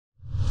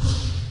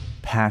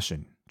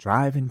passion,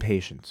 drive, and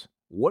patience.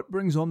 What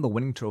brings home the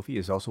winning trophy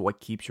is also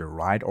what keeps your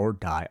ride or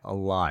die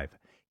alive.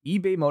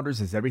 eBay Motors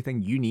has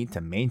everything you need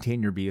to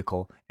maintain your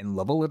vehicle and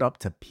level it up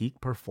to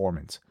peak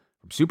performance.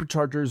 From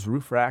superchargers,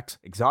 roof racks,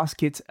 exhaust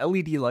kits,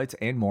 LED lights,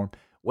 and more,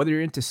 whether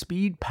you're into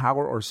speed,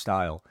 power, or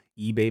style,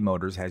 eBay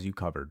Motors has you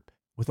covered.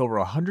 With over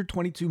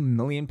 122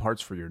 million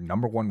parts for your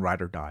number one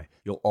ride or die,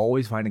 you'll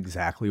always find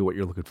exactly what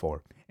you're looking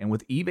for. And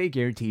with eBay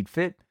Guaranteed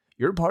Fit,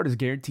 your part is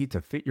guaranteed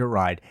to fit your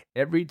ride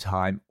every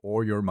time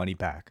or your money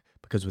back.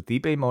 Because with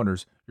eBay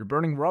Motors, you're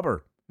burning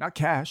rubber, not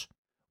cash.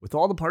 With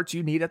all the parts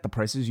you need at the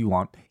prices you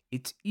want,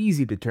 it's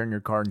easy to turn your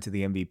car into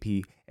the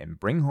MVP and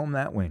bring home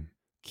that win.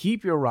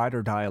 Keep your ride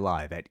or die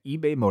alive at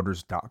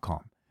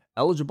ebaymotors.com.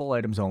 Eligible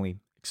items only.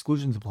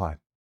 Exclusions apply.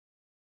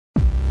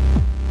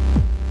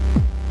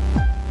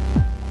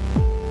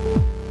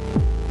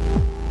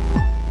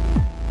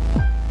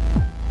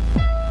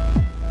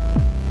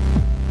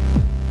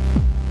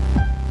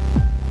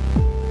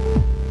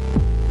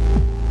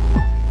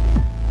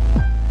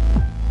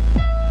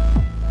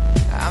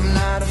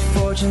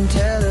 Fortune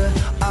teller,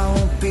 I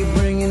won't be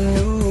bringing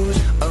news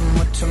of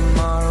what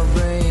tomorrow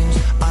brings.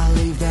 I'll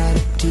leave that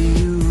up to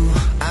you.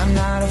 I'm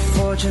not a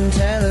fortune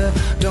teller,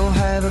 don't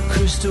have a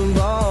crystal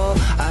ball.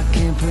 I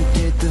can't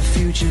predict the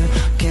future,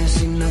 can't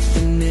see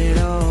nothing at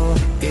all.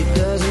 It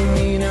doesn't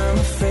mean I'm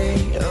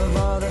afraid of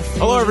all the things.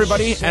 Hello,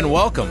 everybody, and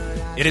welcome.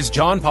 It is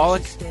John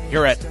Pollock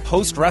here at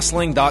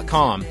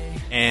postwrestling.com,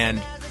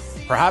 and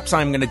perhaps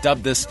I'm going to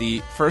dub this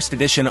the first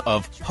edition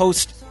of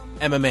Post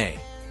MMA.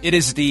 It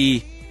is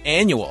the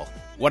annual,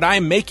 what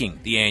I'm making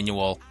the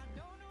annual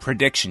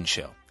prediction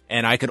show.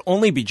 And I could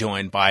only be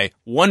joined by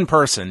one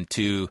person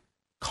to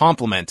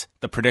complement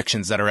the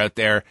predictions that are out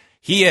there.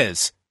 He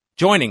is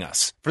joining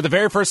us for the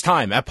very first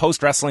time at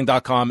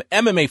postwrestling.com,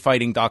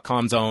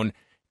 MMAfighting.com's own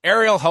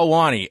Ariel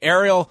Helwani.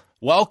 Ariel,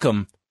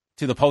 welcome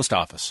to the post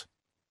office.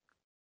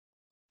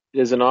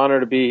 It is an honor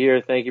to be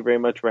here. Thank you very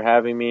much for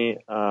having me.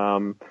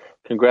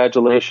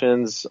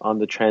 Congratulations on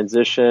the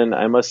transition.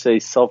 I must say,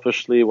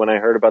 selfishly, when I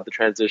heard about the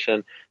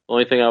transition, the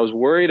only thing I was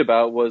worried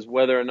about was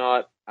whether or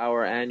not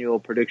our annual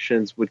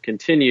predictions would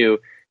continue.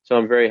 So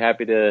I'm very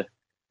happy to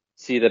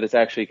see that it's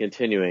actually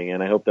continuing,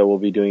 and I hope that we'll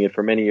be doing it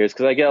for many years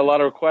because I get a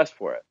lot of requests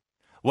for it.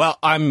 Well,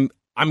 I'm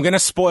going to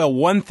spoil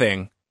one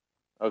thing.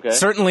 Okay.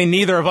 Certainly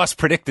neither of us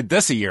predicted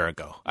this a year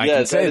ago. I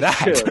can say that.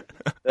 True.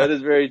 That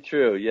is very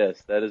true.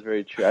 Yes, that is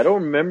very true. I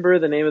don't remember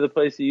the name of the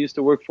place you used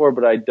to work for,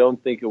 but I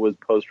don't think it was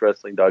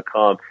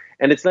postwrestling.com.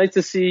 And it's nice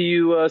to see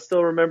you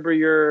still remember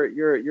your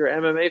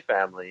MMA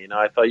family. You know,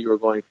 I thought you were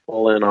going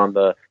full in on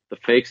the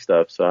fake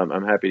stuff, so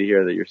I'm happy to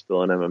hear that you're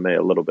still in MMA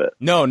a little bit.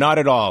 No, not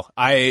at all.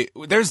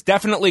 There's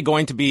definitely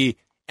going to be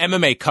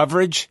MMA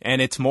coverage,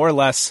 and it's more or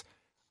less,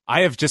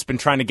 I have just been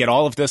trying to get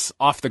all of this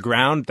off the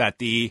ground, that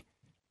the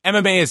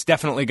MMA is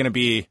definitely going to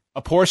be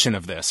a portion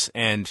of this,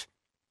 and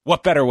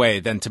what better way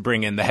than to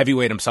bring in the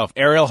heavyweight himself,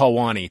 Ariel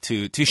Helwani,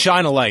 to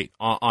shine a light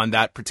on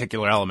that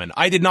particular element.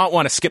 I did not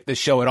want to skip this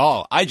show at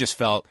all. I just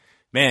felt,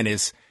 man,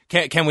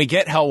 can we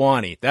get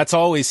Helwani? That's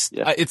always,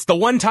 it's the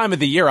one time of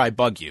the year I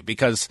bug you,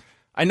 because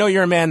I know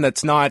you're a man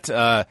that's not,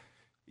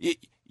 you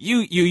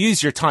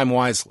use your time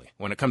wisely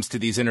when it comes to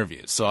these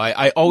interviews, so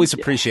I always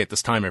appreciate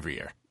this time every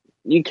year.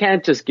 You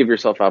can't just give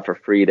yourself out for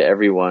free to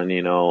everyone,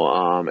 you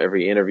know,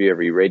 every interview,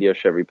 every radio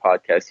show, every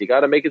podcast. You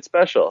got to make it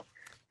special.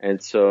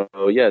 And so,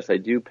 yes, I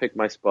do pick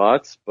my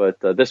spots, but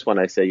this one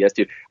I say yes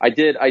to. I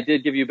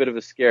did give you a bit of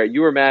a scare. You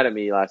were mad at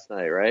me last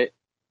night, right?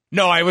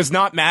 No, I was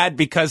not mad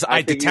because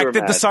I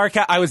detected the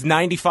sarcasm. I was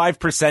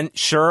 95%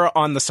 sure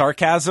on the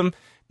sarcasm.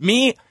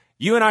 You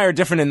and I are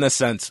different in this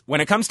sense. When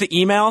it comes to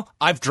email,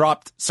 I've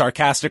dropped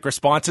sarcastic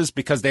responses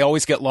because they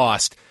always get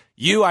lost.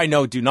 You, I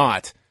know, do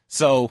not.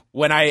 So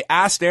when I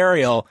asked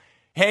Ariel,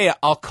 hey,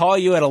 I'll call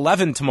you at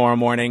 11 tomorrow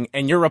morning,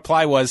 and your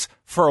reply was,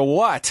 for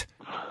what?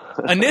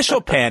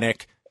 Initial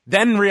panic,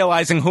 then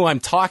realizing who I'm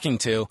talking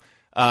to,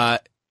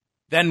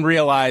 then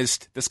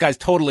realized this guy's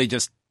totally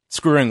just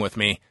screwing with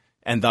me,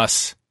 and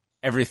thus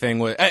everything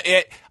was...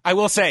 I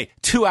will say,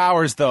 2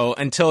 hours, though,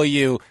 until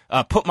you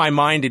put my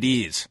mind at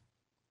ease.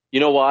 You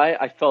know why?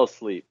 I fell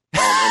asleep.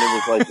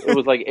 And it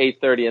was like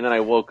 8:30, and then I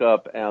woke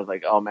up and I was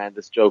like, "Oh man,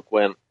 this joke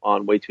went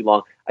on way too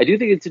long." I do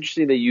think it's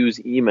interesting they use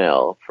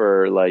email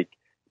for like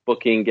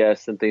booking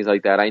guests and things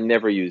like that. I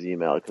never use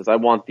email because I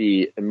want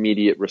the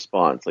immediate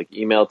response. Like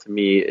email to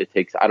me, it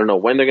takes, I don't know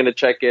when they're going to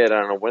check it, I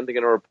don't know when they're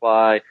going to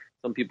reply.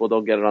 Some people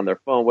don't get it on their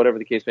phone, whatever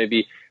the case may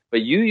be.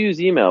 But you use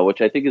email,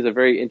 which I think is a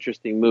very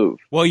interesting move.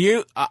 Well,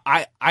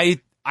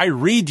 I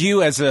read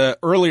you as a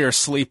earlier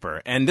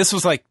sleeper, and this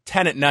was like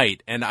 10 at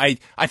night, and I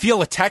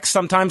feel a text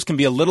sometimes can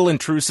be a little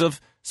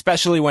intrusive,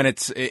 especially when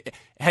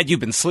had you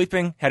been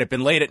sleeping, had it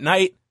been late at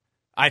night.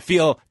 I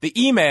feel the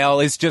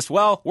email is just,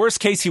 well, worst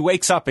case, he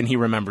wakes up and he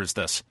remembers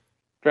this.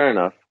 Fair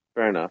enough.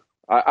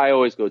 I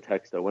always go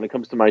text, though. When it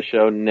comes to my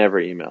show, never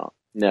email.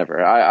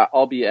 Never.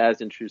 I'll be as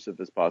intrusive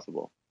as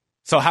possible.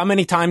 So how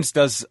many times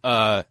does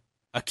a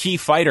key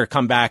fighter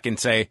come back and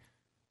say,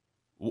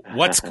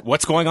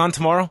 what's going on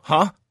tomorrow?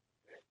 Huh?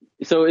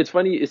 So it's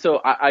funny. So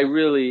I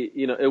really,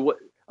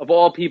 of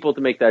all people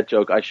to make that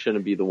joke, I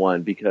shouldn't be the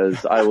one,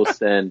 because I will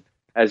send,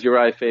 as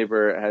Uriah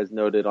Faber has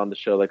noted on the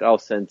show, like I'll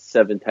send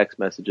 7 text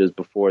messages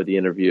before the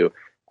interview.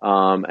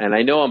 And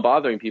I know I'm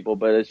bothering people,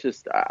 but it's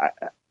just,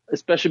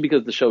 especially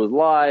because the show is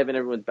live and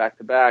everyone's back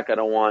to back. I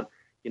don't want,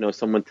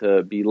 someone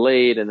to be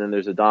late and then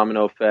there's a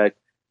domino effect.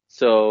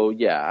 So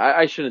yeah,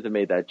 I shouldn't have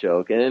made that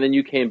joke. And then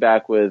you came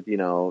back with,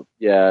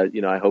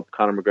 I hope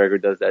Conor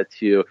McGregor does that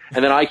to you.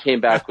 And then I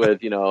came back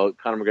with, Conor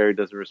McGregor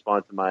doesn't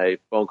respond to my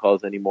phone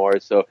calls anymore.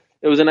 So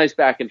it was a nice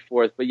back and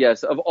forth. But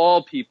yes, of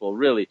all people,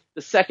 really,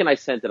 the second I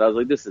sent it, I was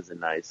like, this isn't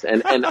nice.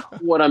 And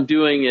what I'm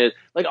doing is,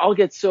 like, I'll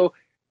get so,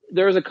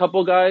 there's a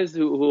couple guys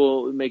who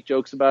will make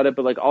jokes about it,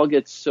 but like I'll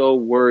get so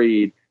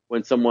worried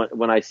when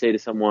I say to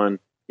someone,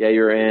 yeah,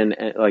 you're in,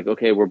 and like,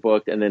 okay, we're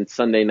booked. And then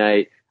Sunday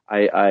night,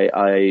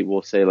 I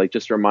will say, like,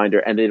 just a reminder,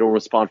 and they don't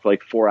respond for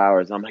like 4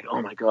 hours. I'm like,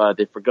 oh my God,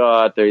 they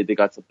forgot. They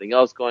got something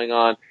else going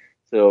on.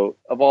 So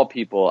of all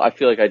people, I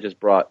feel like I just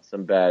brought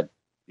some bad,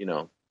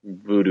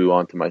 voodoo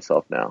onto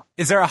myself now.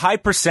 Is there a high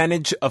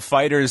percentage of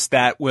fighters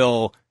that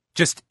will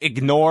just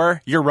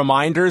ignore your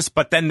reminders,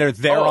 but then they're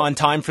there on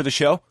time for the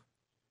show?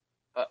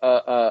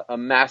 A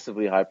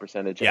massively high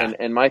percentage. Yeah.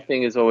 And my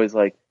thing is always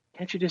like,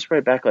 can't you just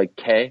write back like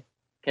K?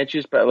 Can't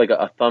you just put like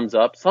a thumbs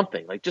up,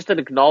 something, like just an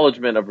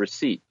acknowledgement of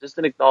receipt, just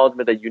an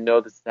acknowledgement that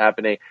this is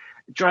happening?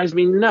 It drives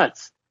me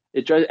nuts.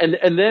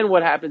 And then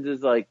what happens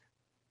is, like,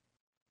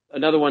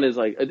 another one is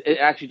like, it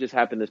actually just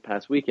happened this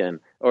past week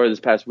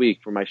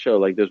for my show.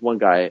 Like, there's one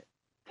guy,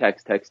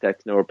 text,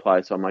 no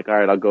reply. So I'm like, all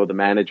right, I'll go the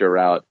manager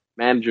route.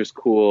 Manager's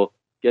cool,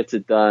 gets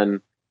it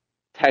done.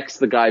 Text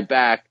the guy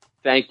back,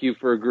 thank you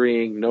for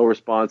agreeing, no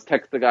response.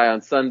 Text the guy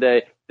on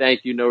Sunday,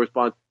 thank you, no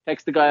response.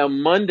 Text the guy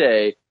on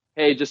Monday,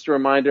 hey, just a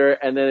reminder,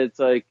 and then it's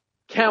like,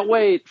 can't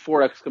wait,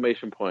 4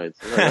 exclamation points.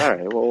 I'm like, all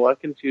right, well, why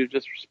couldn't you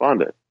just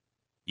respond it?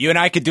 You and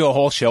I could do a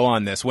whole show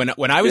on this. When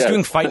I was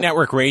doing Fight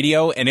Network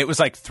Radio, and it was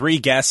like 3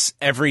 guests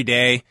every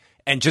day,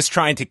 and just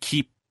trying to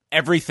keep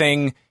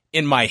everything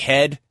in my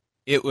head,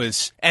 it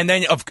was, and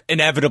then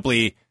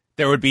inevitably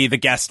there would be the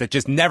guest that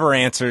just never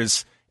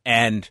answers,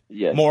 and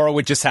Maura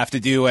would just have to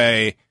do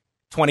a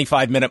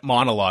 25-minute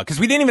monologue,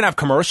 because we didn't even have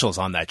commercials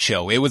on that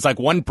show. It was like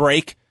one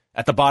break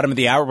at the bottom of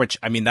the hour, which,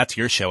 I mean, that's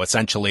your show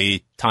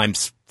essentially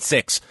times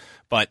 6.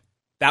 But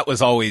that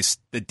was always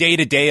the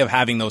day-to-day of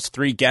having those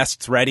 3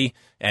 guests ready,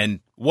 and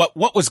what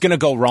was going to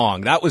go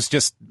wrong. That was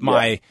just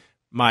my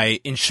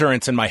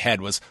insurance in my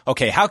head was,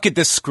 okay, how could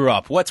this screw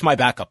up? What's my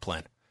backup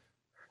plan?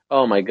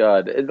 Oh my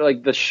God.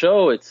 Like, the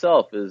show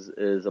itself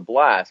is a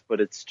blast, but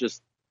it's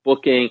just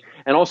booking,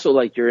 and also,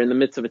 like, you're in the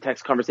midst of a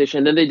text conversation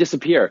and then they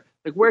disappear.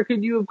 Like, where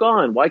could you have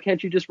gone? Why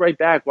can't you just write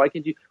back? Why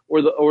can't you?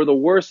 Or the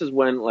worst is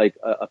when, like,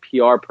 a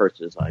PR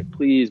person is like,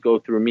 please go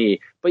through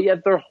me, but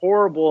yet they're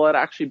horrible at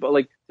actually. But,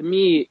 like, to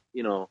me,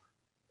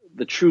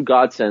 the true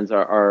godsends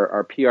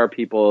are PR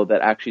people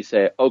that actually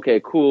say, okay,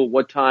 cool,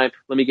 what time?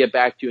 Let me get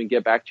back to you, and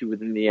get back to you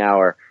within the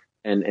hour,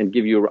 and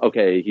give you,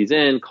 okay, he's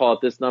in, call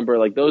at this number.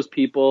 Like, those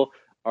people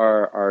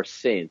are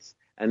saints.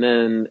 And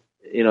then,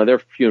 they're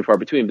few and far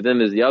between, but then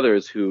there's the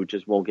others who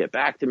just won't get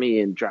back to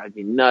me and drive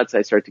me nuts.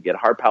 I start to get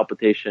heart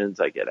palpitations.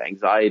 I get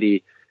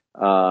anxiety.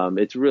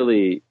 It's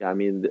really, I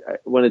mean,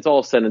 when it's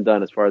all said and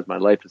done, as far as my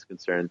life is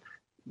concerned,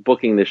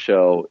 booking this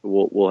show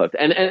will have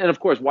to, and of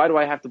course, why do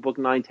I have to book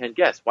 9-10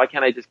 guests? Why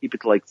can't I just keep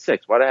it to like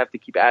 6? Why do I have to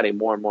keep adding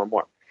more and more and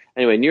more?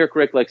 Anyway, New York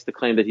Rick likes to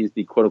claim that he's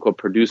the quote unquote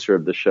producer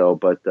of the show,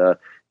 but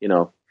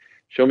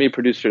show me a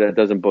producer that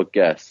doesn't book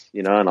guests,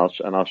 and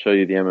I'll show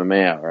you the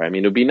MMA Hour. I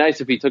mean, it would be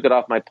nice if he took it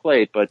off my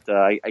plate, but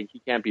he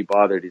can't be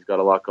bothered. He's got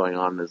a lot going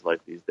on in his life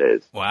these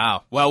days.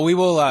 Wow. Well, we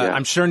will.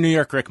 I'm sure New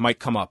York Rick might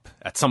come up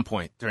at some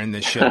point during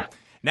this show.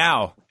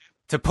 Now,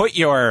 to put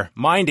your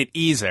mind at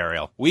ease,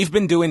 Ariel, we've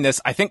been doing this.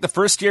 I think the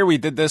first year we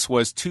did this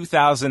was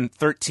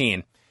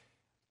 2013.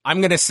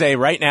 I'm going to say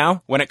right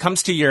now, when it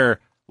comes to your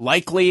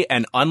likely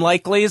and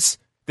unlikelies,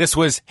 this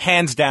was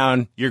hands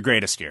down your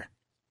greatest year.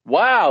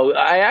 Wow,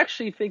 I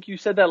actually think you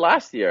said that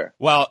last year.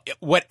 Well,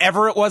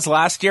 whatever it was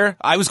last year,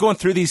 I was going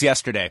through these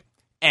yesterday,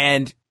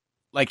 and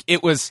like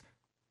it was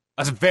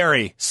a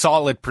very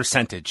solid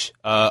percentage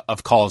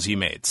of calls you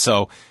made.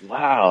 So,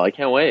 wow, I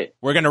can't wait.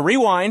 We're going to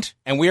rewind,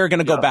 and we are going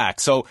to go back.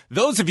 So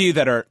those of you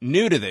that are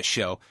new to this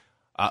show,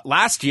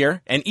 last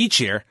year and each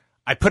year,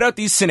 I put out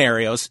these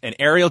scenarios, and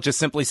Ariel just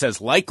simply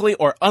says likely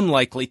or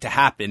unlikely to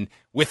happen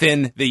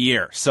within the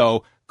year.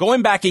 So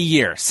going back a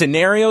year,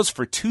 scenarios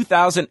for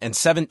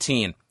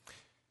 2017.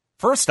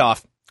 First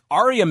off,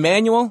 Ari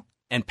Emanuel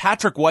and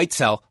Patrick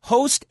Whitesell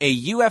host a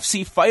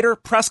UFC fighter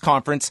press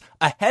conference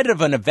ahead of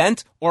an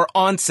event or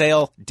on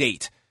sale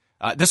date.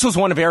 This was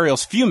one of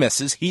Ariel's few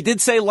misses. He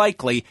did say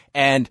likely,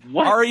 and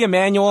Ari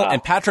Emanuel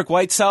and Patrick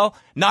Whitesell,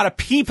 not a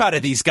peep out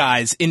of these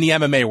guys in the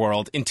MMA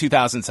world in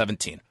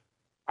 2017.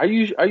 Are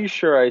you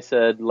sure I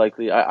said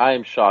likely? I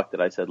am shocked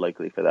that I said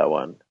likely for that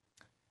one.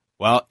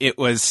 Well, it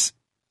was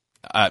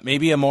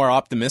maybe a more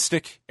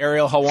optimistic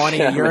Ariel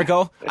Helwani a year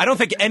ago. I don't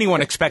think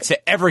anyone expects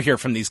to ever hear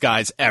from these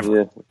guys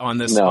ever on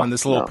this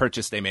little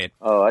purchase they made.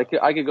 Oh, I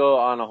could go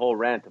on a whole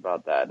rant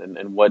about that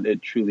and what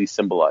it truly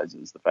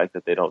symbolizes, the fact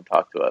that they don't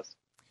talk to us.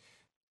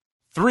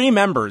 3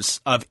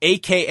 members of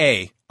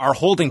AKA are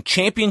holding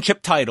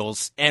championship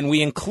titles, and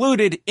we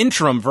included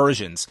interim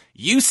versions.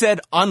 You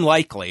said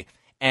unlikely,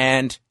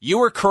 and you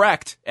were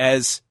correct,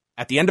 as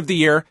at the end of the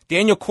year,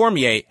 Daniel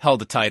Cormier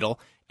held a title,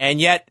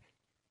 and yet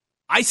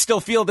I still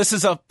feel this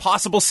is a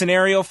possible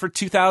scenario for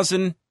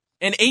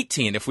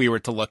 2018 if we were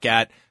to look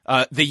at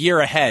the year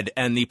ahead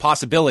and the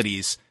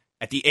possibilities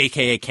at the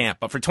AKA camp.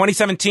 But for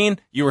 2017,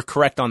 you were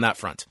correct on that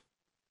front.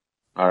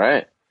 All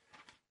right.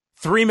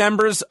 3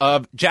 members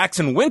of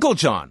Jackson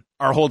Winklejohn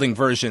are holding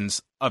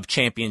versions of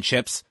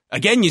championships.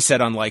 Again, you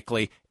said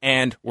unlikely,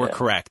 and were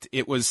correct.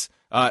 It was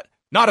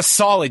not a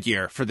solid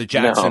year for the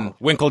Jackson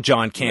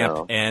Winklejohn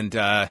camp, and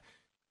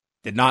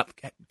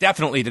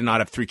definitely did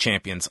not have 3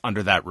 champions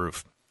under that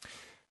roof.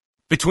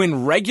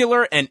 Between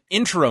regular and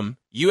interim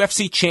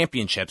UFC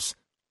championships,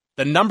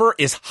 the number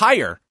is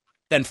higher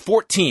than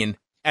 14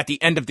 at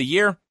the end of the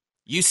year.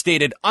 You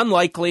stated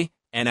unlikely,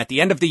 and at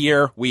the end of the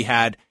year, we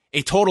had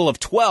a total of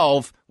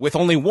 12 with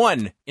only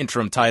 1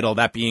 interim title,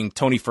 that being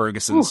Tony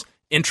Ferguson's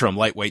interim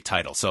lightweight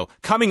title. So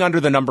coming under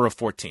the number of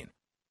 14.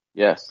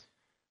 Yes.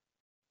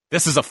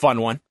 This is a fun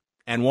one,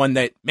 and one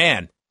that,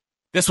 man,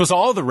 this was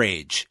all the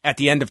rage at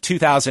the end of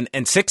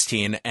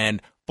 2016,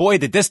 and boy,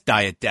 did this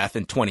die a death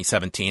in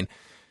 2017.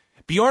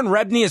 Bjorn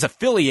Rebney is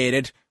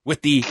affiliated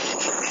with the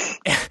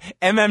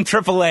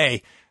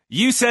MMAAA.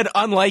 You said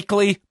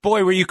unlikely.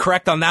 Boy, were you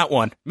correct on that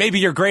one. Maybe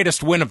your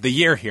greatest win of the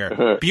year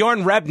here.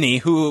 Bjorn Rebney,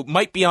 who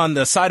might be on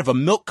the side of a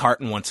milk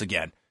carton once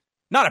again.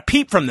 Not a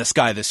peep from this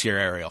guy this year,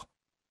 Ariel.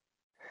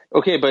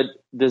 Okay, but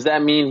does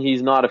that mean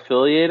he's not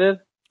affiliated?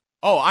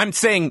 Oh, I'm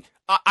saying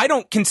I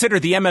don't consider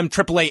the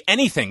MMAAA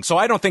anything, so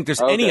I don't think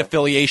there's any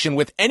affiliation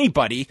with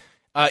anybody.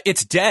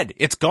 It's dead.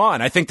 It's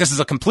gone. I think this is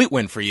a complete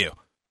win for you.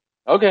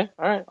 Okay,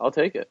 all right, I'll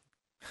take it.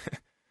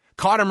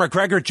 Conor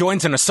McGregor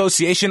joins an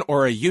association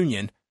or a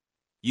union.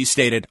 You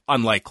stated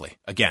unlikely.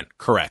 Again,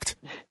 correct.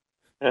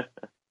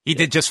 He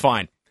did just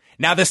fine.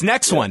 Now, this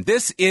next one,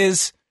 this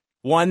is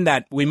one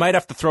that we might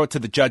have to throw it to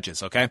the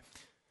judges, okay?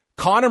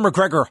 Conor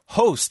McGregor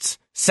hosts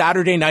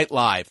Saturday Night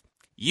Live.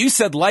 You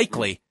said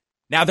likely.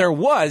 Now, there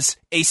was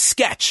a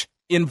sketch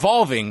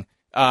involving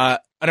an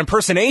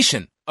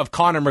impersonation of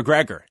Conor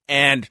McGregor,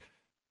 and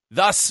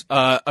thus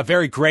a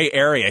very gray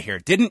area here.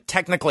 Didn't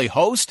technically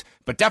host,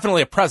 but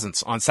definitely a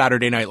presence on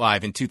Saturday Night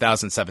Live in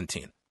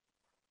 2017.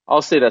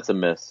 I'll say that's a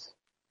miss.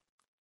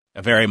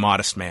 A very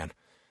modest man.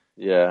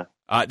 Yeah.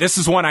 This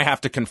is one I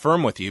have to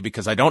confirm with you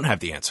because I don't have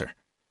the answer. Okay.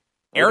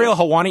 Ariel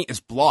Helwani is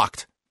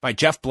blocked by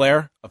Jeff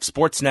Blair of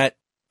Sportsnet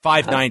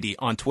 590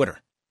 on Twitter.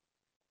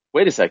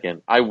 Wait a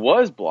second. I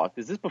was blocked.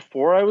 Is this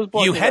before I was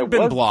blocked? You had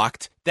been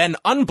blocked, then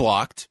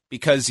unblocked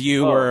because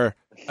you were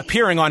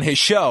appearing on his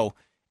show,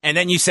 and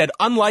then you said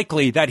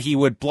unlikely that he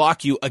would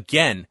block you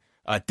again.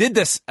 Did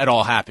this at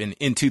all happen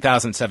in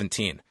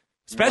 2017?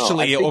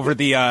 Especially over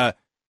the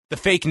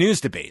fake news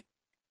debate.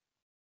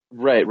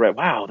 Right.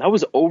 Wow, that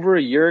was over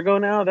a year ago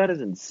now? That is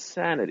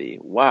insanity.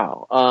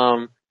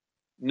 Wow.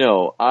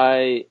 No,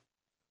 I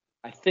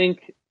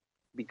think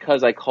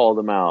because I called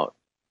him out,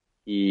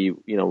 he,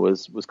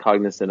 was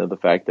cognizant of the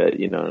fact that,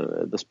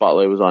 the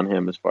spotlight was on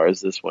him as far as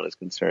this one is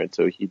concerned.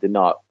 So he did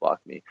not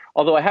block me.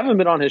 Although I haven't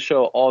been on his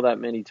show all that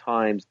many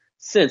times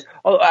since.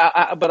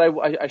 But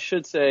I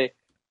should say,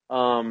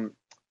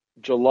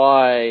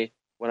 July,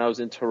 when I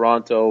was in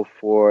Toronto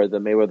for the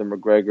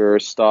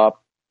Mayweather-McGregor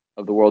stop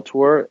of the World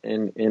Tour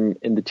in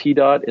the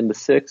T-Dot, in the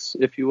 6,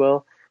 if you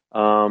will,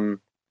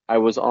 I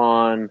was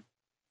on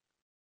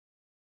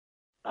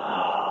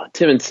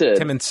Tim and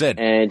Sid.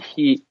 And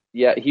he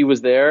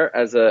was there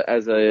as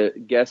a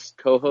guest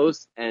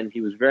co-host, and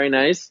he was very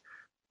nice.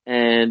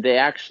 And they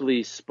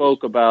actually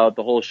spoke about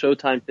the whole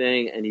Showtime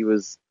thing, and he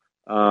was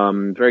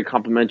very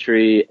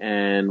complimentary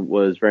and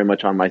was very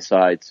much on my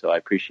side. So I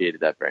appreciated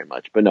that very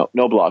much. But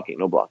no blocking.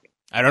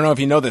 I don't know if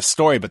you know this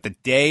story, but the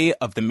day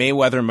of the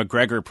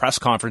Mayweather-McGregor press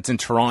conference in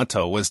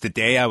Toronto was the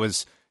day I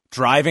was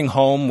driving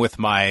home with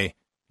my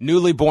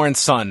newly born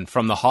son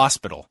from the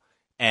hospital.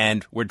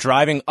 And we're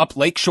driving up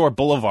Lakeshore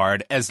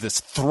Boulevard as this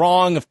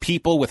throng of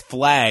people with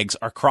flags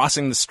are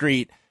crossing the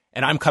street,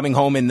 and I'm coming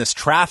home in this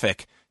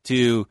traffic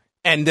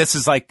and this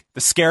is like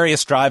the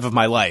scariest drive of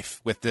my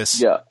life with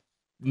this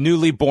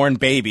newly born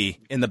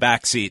baby in the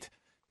back seat.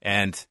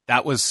 And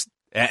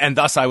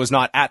thus I was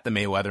not at the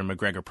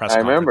Mayweather-McGregor press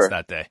conference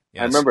that day.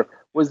 Yes. I remember.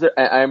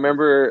 I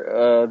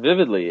remember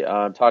vividly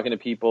talking to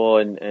people,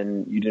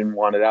 and you didn't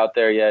want it out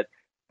there yet.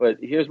 But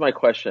here's my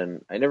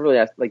question: I never really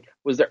asked.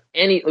 Was there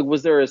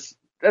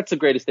that's the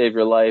greatest day of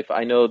your life?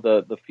 I know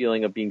the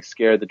feeling of being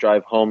scared, the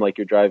drive home, like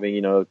you're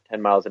driving,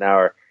 10 miles an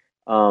hour.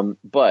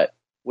 But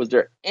was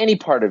there any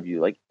part of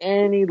you,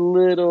 any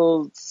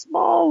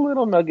small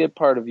little nugget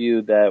part of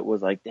you that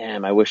was like,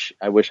 damn, I wish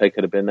I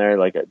could have been there?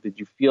 Did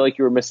you feel like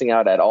you were missing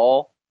out at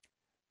all?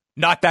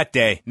 Not that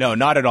day. No,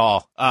 not at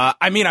all.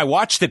 I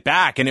watched it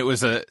back and it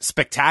was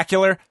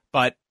spectacular,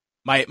 but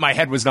my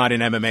head was not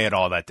in MMA at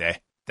all that day.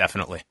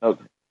 Definitely.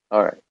 Okay.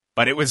 All right.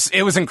 But it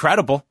was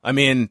incredible.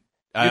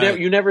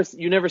 You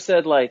never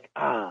said like,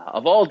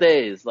 of all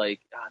days, like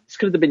this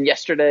could have been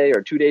yesterday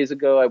or 2 days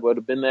ago. I would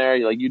have been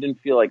there. Like you didn't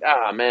feel like,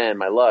 man,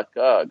 my luck.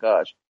 Oh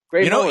gosh,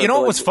 great. You know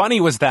what was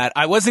funny was that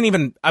I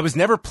was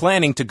never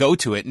planning to go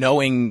to it,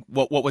 knowing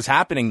what was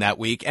happening that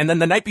week. And then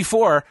the night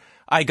before,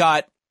 I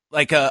got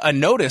like a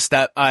notice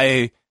that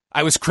I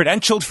was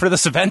credentialed for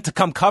this event to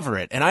come cover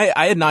it, and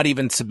I had not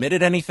even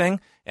submitted anything.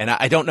 And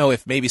I don't know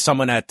if maybe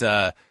someone at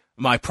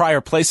my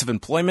prior place of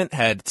employment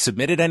had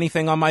submitted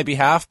anything on my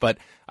behalf, but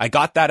I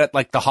got that at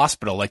like the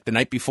hospital, like the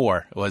night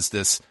before was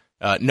this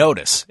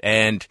notice.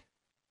 And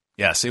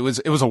yes, it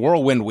was a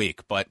whirlwind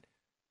week, but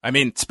I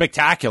mean,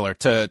 spectacular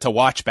to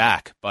watch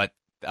back. But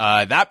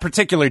that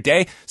particular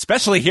day,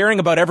 especially hearing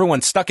about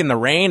everyone stuck in the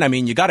rain, I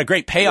mean, you got a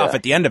great payoff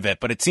at the end of it,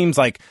 but it seems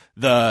like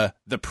the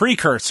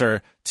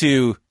precursor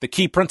to the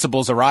key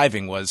principles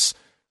arriving was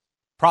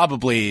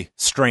probably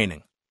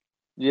straining.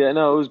 Yeah,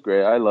 no, it was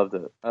great. I loved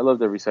it. I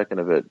loved every second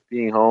of it.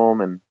 Being home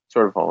and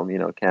sort of home,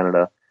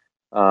 Canada.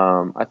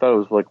 I thought it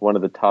was like one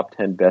of the top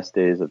 10 best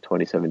days of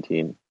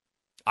 2017.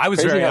 I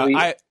messaged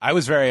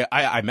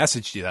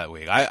you that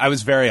week. I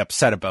was very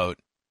upset about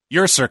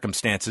your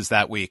circumstances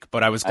that week,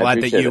 but I was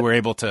glad that you were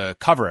able to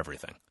cover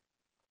everything.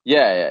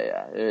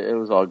 Yeah. It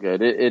was all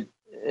good. It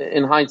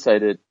in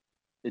hindsight,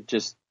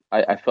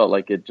 I felt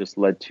like it just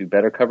led to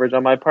better coverage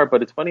on my part.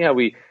 But it's funny how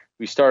we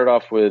started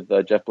off with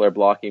Jeff Blair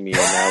blocking me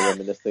and now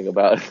reminiscing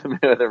about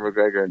Mayweather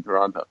McGregor in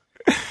Toronto.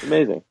 It's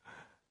amazing.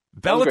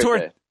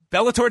 Bellator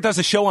does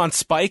a show on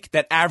Spike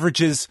that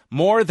averages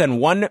more than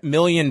 1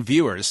 million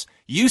viewers.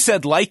 You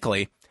said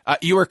likely.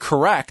 You were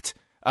correct.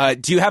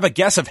 Do you have a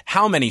guess of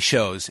how many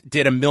shows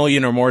did 1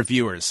 million or more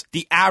viewers?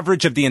 The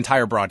average of the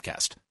entire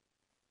broadcast.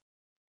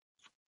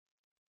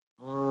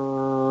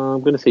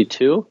 I'm going to say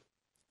 2.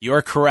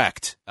 You're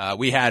correct.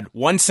 We had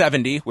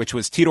 170, which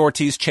was Tito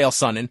Ortiz, Chael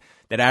Sonnen,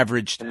 that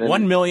averaged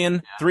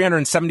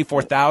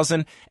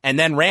 1,374,000. And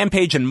then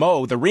Rampage and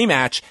Mo, the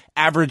rematch,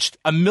 averaged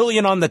 1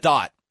 million on the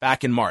dot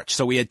back in March.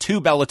 So we had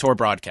 2 Bellator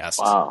broadcasts.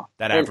 Wow.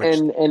 That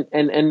averaged.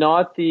 And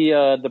not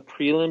the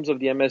prelims of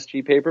the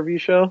MSG pay-per-view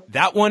show?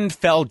 That one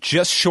fell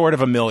just short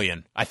of 1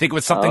 million. I think it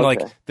was something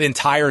like the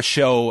entire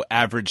show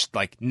averaged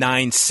like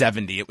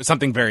 970. It was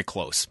something very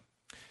close.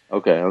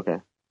 Okay.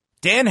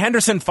 Dan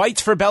Henderson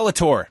fights for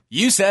Bellator.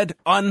 You said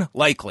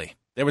unlikely.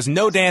 There was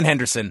no Dan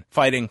Henderson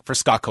fighting for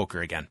Scott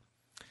Coker again.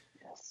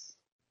 Yes.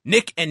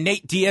 Nick and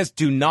Nate Diaz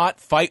do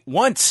not fight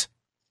once.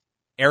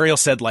 Ariel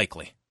said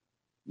likely.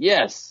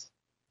 Yes.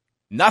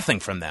 Nothing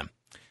from them.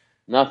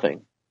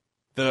 Nothing.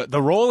 The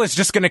role is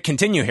just going to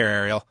continue here,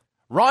 Ariel.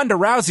 Ronda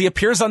Rousey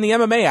appears on the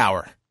MMA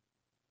Hour.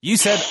 You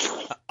said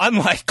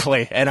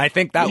unlikely, and I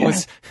think that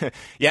was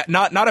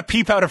not a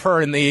peep out of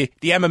her in the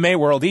MMA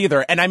world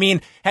either. And I mean,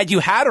 had you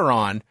had her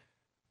on,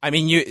 I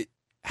mean,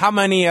 how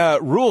many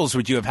rules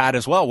would you have had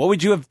as well? What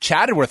would you have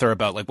chatted with her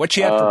about? Like what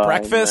she had for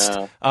breakfast,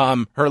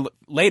 her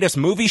latest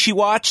movie she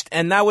watched,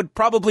 and that would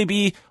probably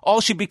be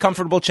all she'd be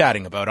comfortable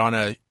chatting about on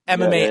a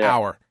MMA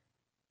Hour.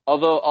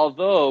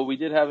 Although we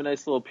did have a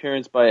nice little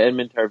appearance by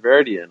Edmund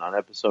Tarverdyan on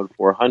episode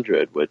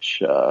 400,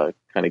 which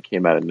kind of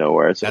came out of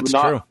nowhere. So that's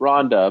not true.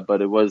 Ronda,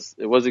 but it was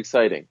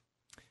exciting.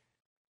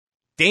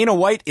 Dana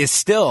White is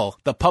still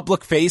the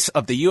public face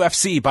of the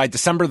UFC by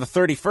December the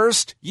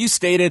 31st. You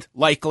stated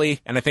likely,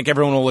 and I think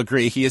everyone will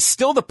agree, he is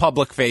still the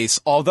public face,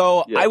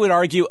 although I would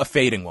argue a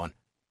fading one.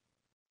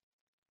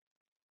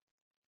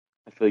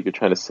 I feel like you're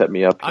trying to set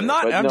me up here. I'm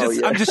not. I'm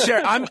just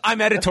sharing. I'm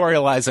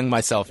editorializing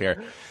myself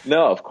here.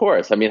 No, of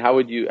course. I mean, how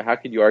could you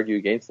argue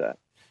against that?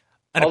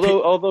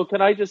 Although,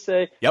 can I just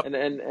say,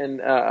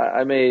 and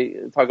I may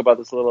talk about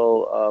this a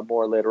little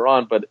more later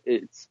on, but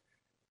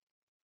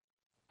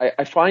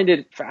I find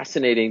it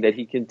fascinating that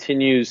he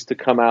continues to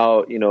come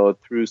out,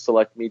 through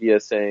select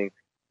media saying,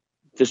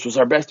 this was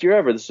our best year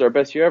ever. This is our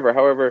best year ever.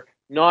 However,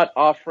 not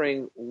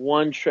offering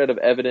one shred of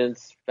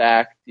evidence,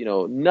 fact,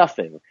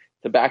 nothing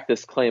to back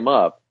this claim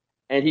up.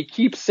 And he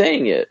keeps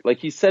saying it. Like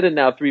he said it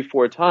now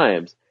 3-4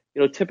 times.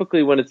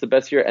 Typically when it's the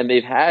best year, and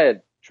they've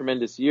had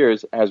tremendous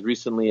years as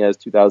recently as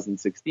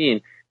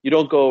 2016, you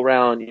don't go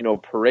around,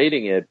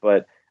 parading it.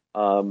 But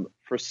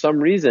for some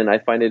reason, I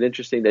find it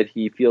interesting that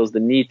he feels the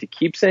need to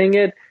keep saying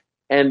it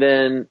and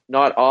then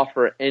not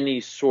offer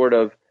any sort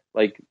of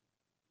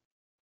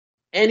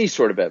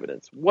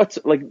evidence. What's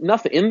like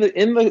nothing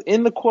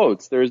in the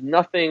quotes. There's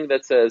nothing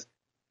that says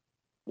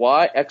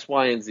why X,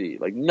 Y, and Z.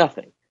 Like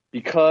nothing,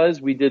 because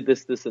we did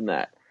this, and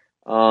that.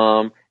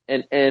 And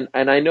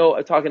I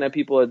know talking to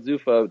people at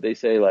Zuffa, they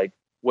say like,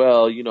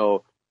 well,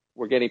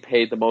 we're getting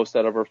paid the most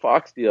out of our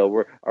Fox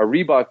deal. Our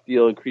Reebok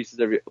deal increases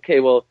every.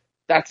 Okay, well,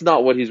 that's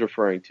not what he's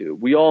referring to.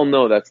 We all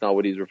know that's not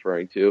what he's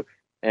referring to,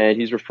 and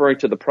he's referring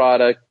to the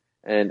product.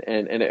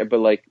 But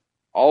like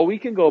all we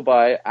can go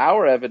by,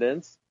 our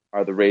evidence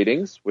are the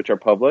ratings, which are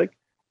public,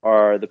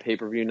 are the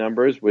pay-per-view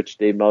numbers, which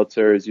Dave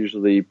Meltzer is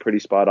usually pretty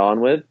spot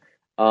on with.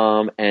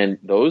 And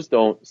those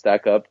don't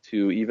stack up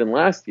to even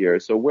last year.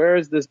 So where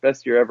is this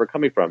best year ever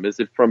coming from? Is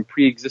it from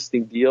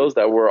pre-existing deals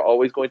that were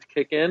always going to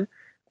kick in?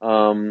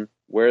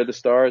 Where are the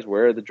stars?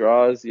 Where are the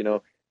draws?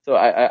 So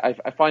I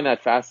find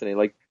that fascinating.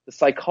 Like the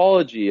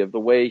psychology of the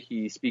way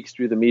he speaks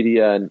through the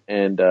media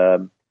and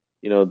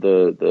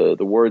the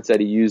words that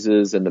he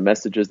uses and the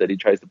messages that he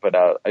tries to put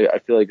out, I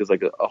feel like is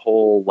like a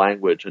whole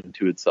language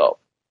unto itself.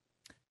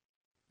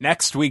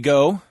 Next, we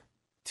go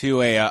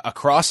to a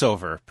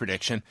crossover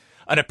prediction.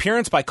 An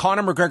appearance by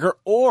Conor McGregor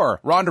or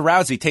Ronda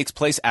Rousey takes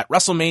place at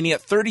WrestleMania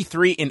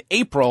 33 in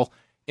April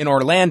in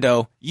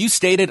Orlando. You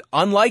stated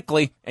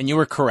unlikely, and you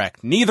were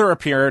correct. Neither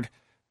appeared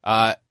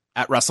at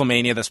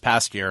WrestleMania this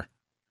past year.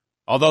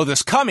 Although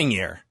this coming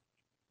year,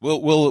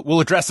 we'll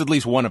address at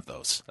least one of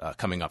those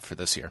coming up for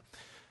this year.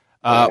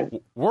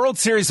 World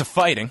Series of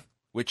Fighting,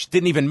 which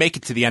didn't even make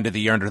it to the end of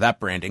the year under that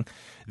branding,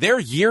 their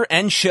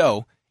year-end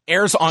show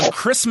airs on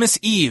Christmas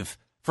Eve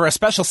for a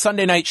special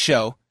Sunday night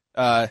show,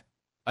 a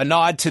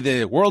nod to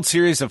the World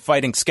Series of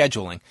Fighting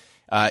scheduling.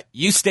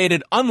 You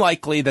stated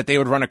unlikely that they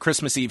would run a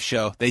Christmas Eve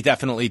show. They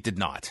definitely did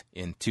not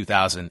in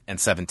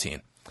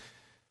 2017.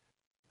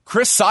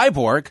 Chris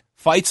Cyborg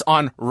fights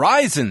on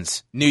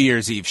Ryzen's New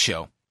Year's Eve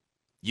show.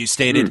 You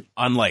stated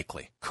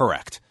unlikely.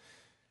 Correct.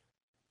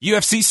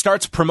 UFC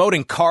starts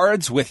promoting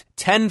cards with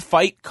 10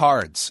 fight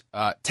cards,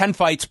 10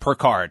 fights per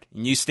card.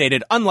 And you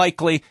stated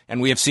unlikely,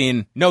 and we have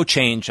seen no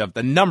change of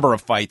the number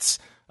of fights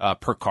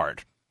per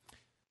card.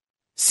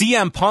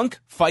 CM Punk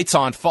fights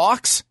on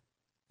Fox.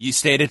 You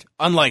stated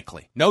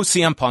unlikely. No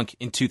CM Punk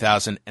in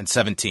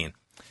 2017.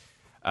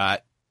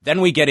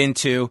 Then we get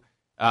into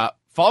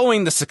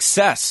following the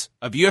success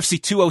of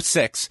UFC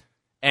 206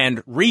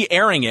 and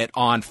re-airing it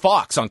on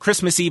Fox on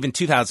Christmas Eve in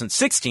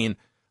 2016,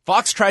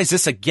 Fox tries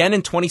this again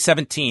in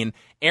 2017,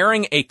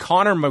 airing a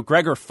Conor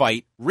McGregor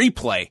fight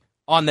replay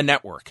on the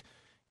network.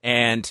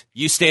 And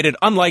you stated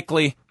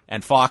unlikely,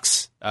 and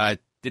Fox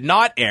did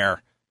not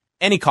air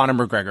any Conor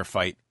McGregor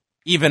fight,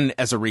 even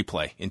as a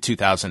replay in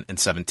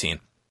 2017.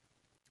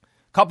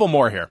 Couple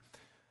more here.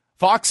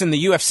 Fox and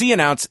the UFC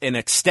announced an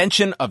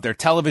extension of their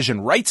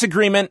television rights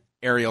agreement.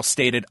 Ariel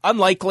stated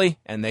unlikely,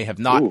 and they have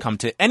not come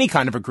to any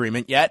kind of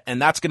agreement yet,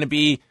 and that's going to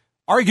be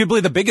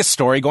arguably the biggest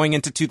story going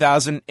into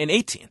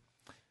 2018.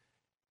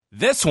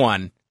 This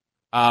one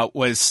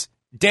was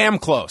damn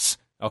close,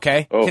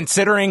 okay?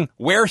 Considering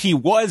where he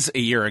was a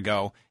year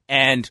ago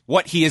and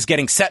what he is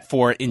getting set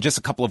for in just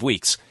a couple of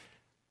weeks.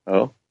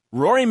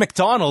 Rory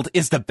McDonald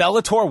is the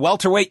Bellator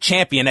welterweight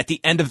champion at the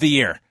end of the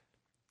year.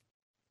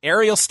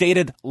 Ariel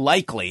stated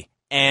likely,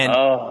 and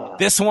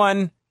this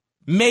one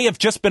may have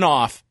just been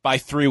off by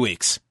 3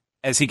 weeks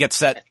as he gets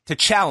set to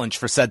challenge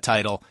for said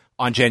title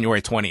on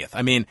January 20th.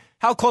 I mean,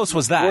 how close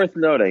was that? Worth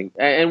noting,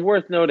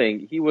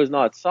 he was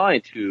not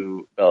signed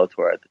to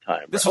Bellator at the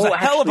time. This was a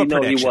hell of a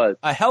prediction. No, he was.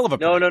 A hell of a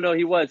prediction. No,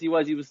 he was.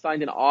 He was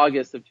signed in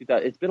August of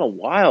 2000. It's been a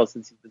while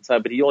since he's been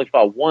signed, but he only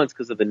fought once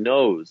because of the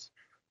nose.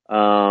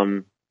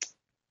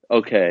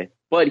 Okay.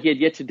 But he had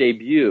yet to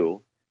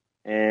debut,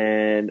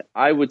 and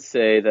I would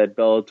say that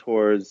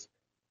Bellator's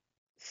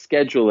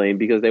scheduling,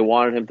 because they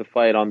wanted him to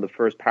fight on the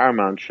first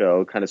Paramount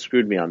show, kind of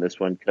screwed me on this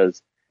one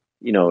because,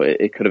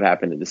 it could have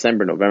happened in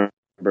December,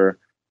 November.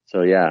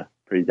 So, yeah,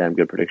 pretty damn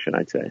good prediction,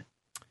 I'd say.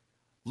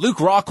 Luke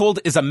Rockhold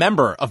is a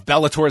member of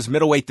Bellator's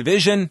middleweight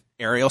division.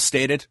 Ariel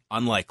stated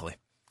unlikely.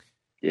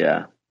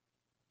 Yeah.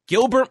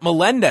 Gilbert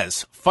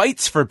Melendez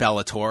fights for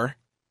Bellator.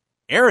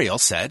 Ariel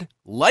said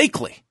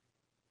likely.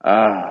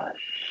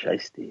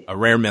 Shiesty. A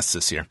rare miss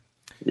this year.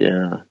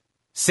 Yeah.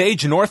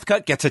 Sage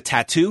Northcutt gets a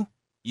tattoo.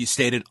 You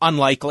stated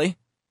unlikely.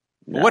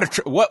 No.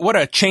 What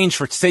a change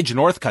for Sage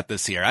Northcutt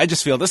this year. I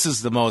just feel this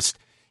is the most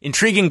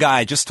intriguing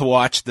guy just to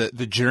watch the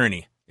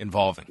journey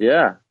involving.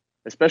 Yeah,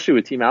 especially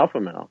with Team Alpha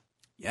Male.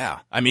 Yeah,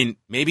 I mean,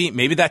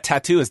 maybe that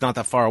tattoo is not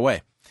that far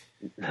away.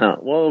 No,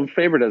 well,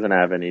 Faber doesn't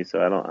have any,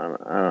 so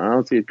I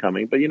don't see it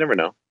coming. But you never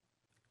know.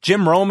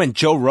 Jim Rome and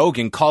Joe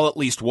Rogan call at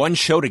least one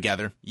show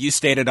together. You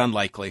stated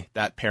unlikely.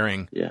 That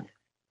pairing,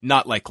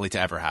 not likely to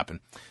ever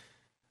happen.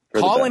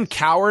 Colin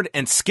Cowherd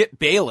and Skip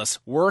Bayless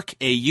work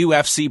a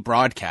UFC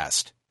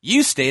broadcast.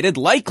 You stated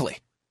likely,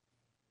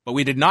 but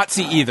we did not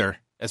see either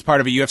as part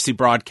of a UFC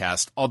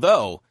broadcast,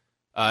 although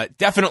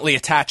definitely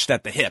attached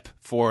at the hip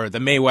for the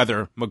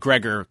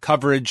Mayweather-McGregor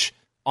coverage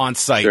on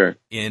site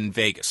in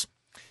Vegas.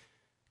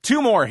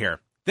 Two more here.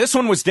 This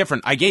one was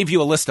different. I gave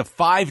you a list of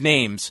 5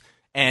 names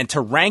and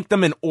to rank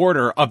them in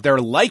order of their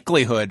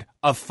likelihood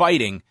of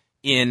fighting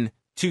in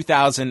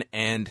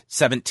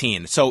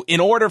 2017. So in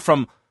order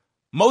from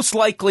most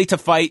likely to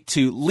fight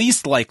to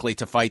least likely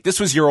to fight, this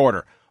was your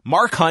order.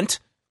 Mark Hunt,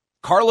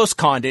 Carlos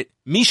Condit,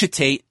 Miesha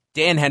Tate,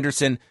 Dan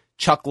Henderson,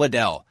 Chuck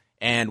Liddell.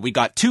 And we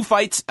got 2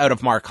 fights out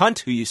of Mark Hunt,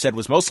 who you said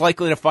was most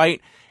likely to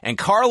fight, and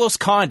Carlos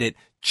Condit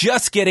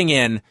just getting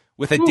in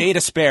with a day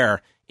to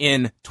spare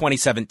in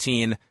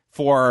 2017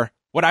 for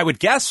what I would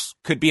guess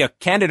could be a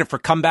candidate for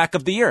comeback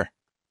of the year.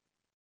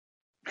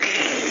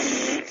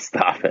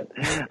 Stop it.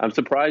 I'm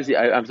surprised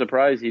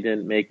he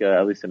didn't make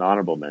at least an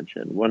honorable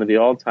mention. One of the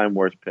all-time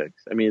worst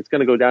picks. I mean, it's going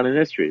to go down in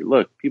history.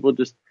 Look,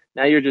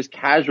 now you're just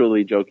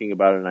casually joking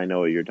about it, and I know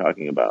what you're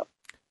talking about.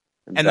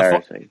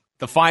 Embarrassing. And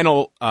the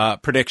final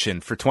prediction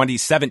for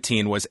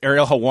 2017 was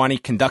Ariel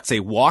Helwani conducts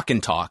a walk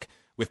and talk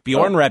with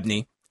Bjorn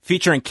Rebney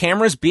featuring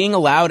cameras being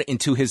allowed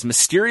into his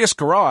mysterious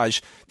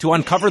garage to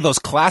uncover those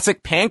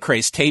classic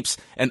Pancrase tapes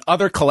and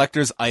other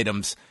collector's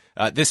items.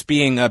 This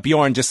being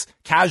Bjorn just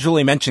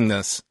casually mentioning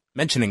this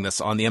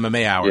on the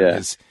MMA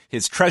Hour,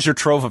 his treasure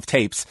trove of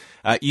tapes.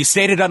 You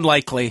stated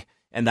unlikely,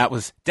 and that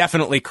was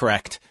definitely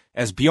correct,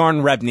 as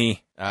Bjorn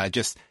Rebney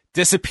just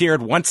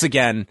disappeared once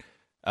again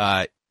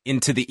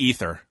into the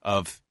ether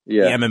of the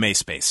MMA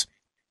space.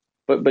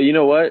 But you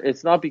know what?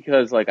 It's not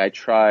because like I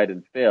tried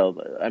and failed.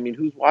 I mean,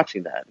 who's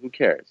watching that? Who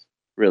cares,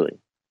 really?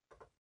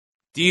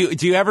 Do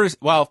you ever?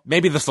 Well,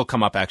 maybe this will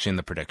come up actually in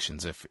the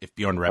predictions if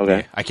Bjorn Rebney.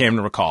 Okay. I can't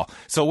even recall.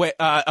 So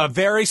a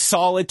very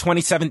solid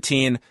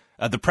 2017.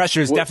 The pressure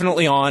is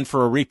definitely on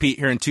for a repeat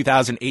here in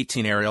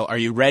 2018. Ariel, are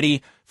you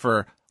ready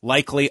for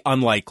likely,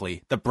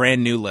 unlikely, the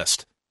brand new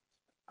list?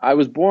 I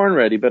was born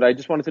ready, but I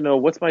just wanted to know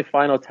what's my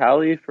final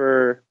tally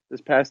for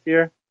this past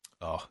year.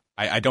 Oh,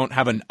 I don't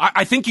have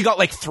I think you got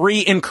like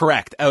 3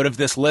 incorrect out of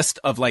this list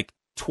of like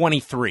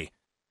 23.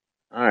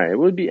 All right. It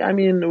would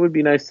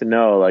be nice to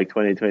know like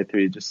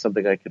 2023, just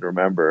something I could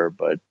remember,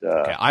 but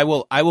okay, I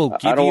will give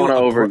you I don't want to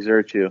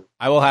overexert you.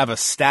 I will have a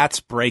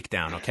stats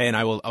breakdown, okay? And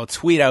I'll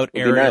tweet out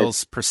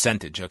Ariel's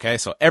percentage, okay?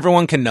 So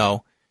everyone can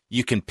know.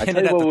 You can pin it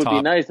at the top. What would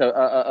be nice,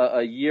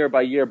 a year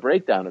by year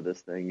breakdown of this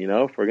thing, you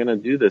know? If we're going to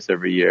do this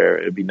every year,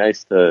 it'd be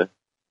nice to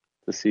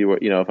see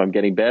what, you know, if I'm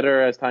getting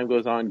better as time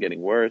goes on,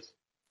 getting worse.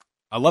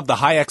 I love the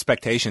high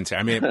expectations here.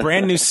 I mean,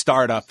 brand new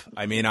startup.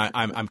 I mean,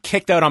 I'm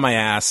kicked out on my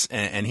ass,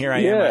 and here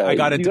I am. I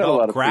got to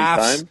develop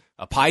graphs,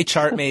 a pie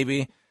chart,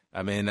 maybe.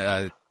 I mean,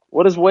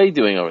 what is Wei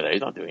doing over there? He's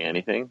not doing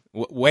anything.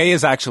 Wei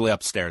is actually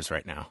upstairs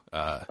right now.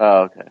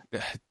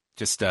 Okay.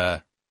 Just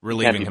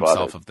relieving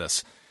himself of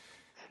this.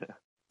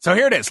 So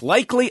here it is,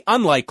 likely,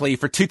 unlikely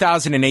for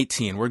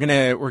 2018. We're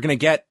gonna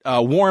get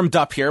warmed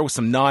up here with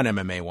some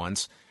non-MMA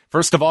ones.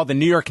 First of all, the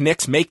New York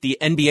Knicks make the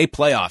NBA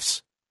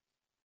playoffs.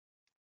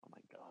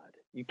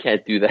 You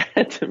can't do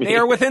that to me. They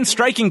are within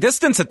striking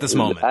distance at this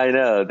moment. I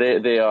know,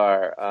 they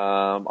are.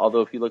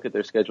 Although if you look at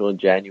their schedule in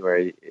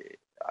January,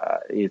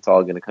 it's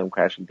all going to come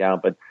crashing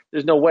down. But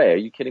there's no way. Are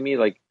you kidding me?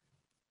 Like,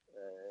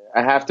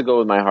 I have to go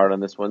with my heart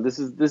on this one. This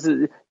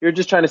is. You're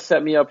just trying to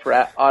set me up for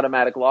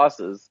automatic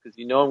losses because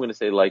you know I'm going to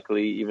say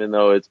likely, even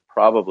though it's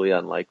probably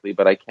unlikely.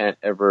 But I can't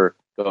ever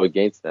go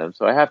against them,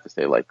 so I have to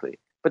say likely.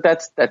 But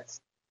that's it's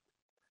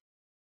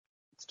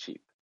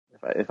cheap.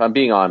 If I'm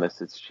being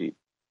honest, it's cheap.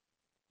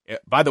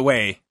 By the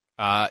way,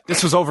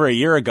 this was over a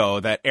year ago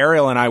that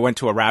Ariel and I went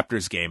to a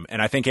Raptors game, and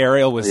I think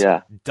Ariel was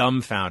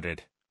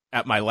dumbfounded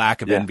at my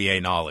lack of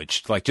NBA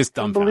knowledge. Like, just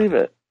dumbfounded. I can't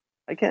believe it.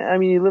 I can't. I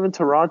mean, you live in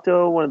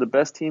Toronto, one of the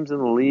best teams in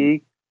the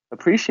league.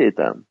 Appreciate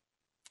them.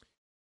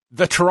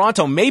 The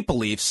Toronto Maple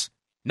Leafs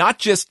not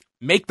just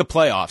make the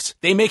playoffs;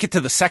 they make it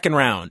to the second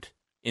round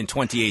in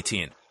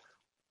 2018.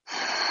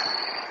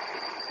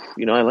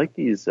 You know, I like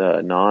these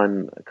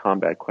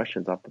non-combat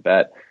questions off the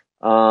bat.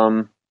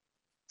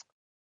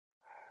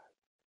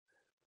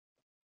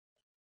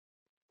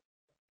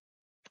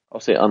 I'll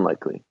say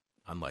unlikely.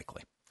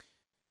 Unlikely.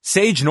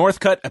 Sage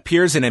Northcutt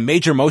appears in a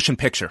major motion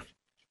picture.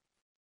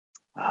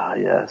 Ah,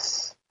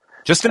 yes.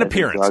 Just an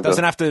appearance.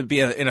 Doesn't have to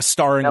be in a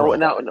starring role.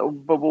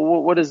 But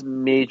what does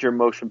major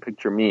motion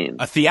picture mean?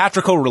 A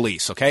theatrical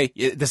release, okay?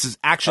 This is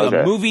actually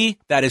a movie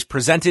that is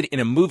presented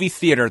in a movie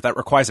theater that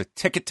requires a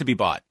ticket to be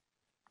bought.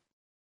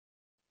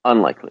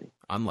 Unlikely.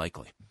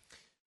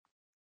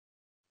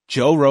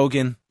 Joe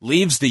Rogan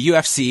leaves the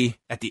UFC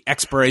at the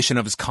expiration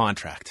of his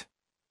contract.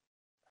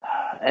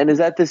 And is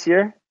that this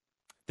year?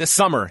 This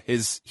summer.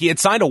 He had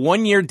signed a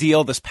 1-year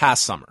deal this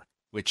past summer,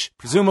 which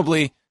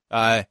presumably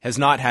has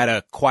not had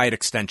a quiet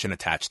extension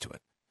attached to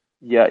it.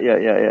 Yeah.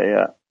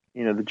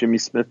 You know, the Jimmy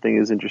Smith thing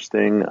is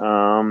interesting.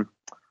 I'll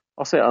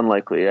say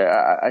unlikely.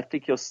 I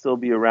think he'll still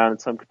be around in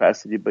some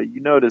capacity, but you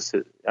notice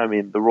it. I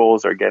mean, the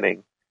roles are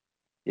getting,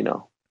 you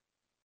know,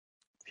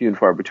 few and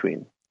far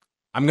between.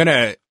 I'm going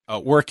to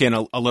work in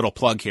a little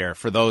plug here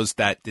for those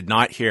that did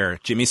not hear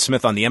Jimmy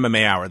Smith on the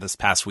MMA Hour this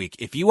past week.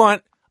 If you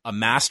want a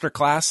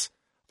masterclass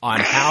on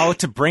how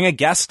to bring a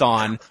guest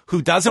on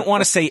who doesn't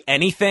want to say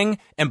anything,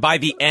 and by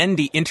the end,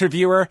 the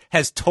interviewer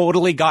has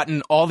totally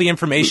gotten all the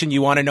information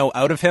you want to know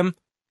out of him,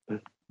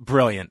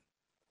 brilliant.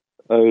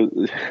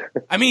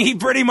 I mean, he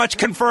pretty much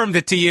confirmed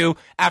it to you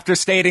after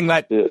stating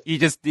that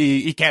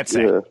he can't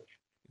say. Yeah.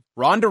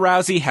 Ronda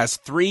Rousey has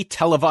 3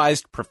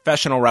 televised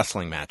professional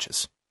wrestling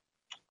matches.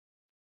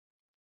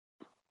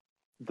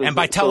 And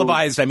by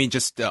televised, I mean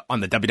just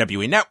on the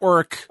WWE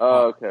Network.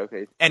 Oh,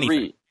 okay. Anything.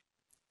 3.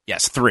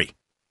 Yes, 3.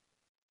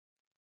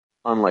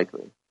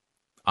 Unlikely.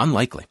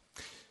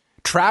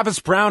 Travis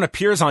Brown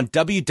appears on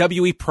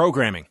WWE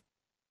programming.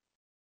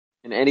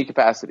 In any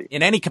capacity.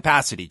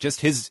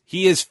 Just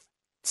he is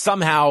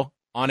somehow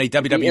on a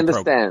WWE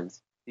program.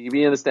 He can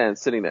be in the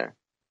stands, sitting there.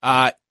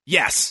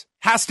 Yes.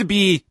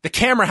 The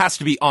camera has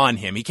to be on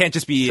him. He can't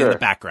just be in the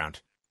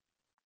background.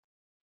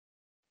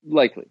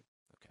 Likely.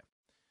 Okay.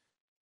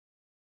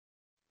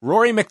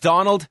 Rory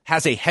McDonald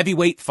has a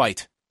heavyweight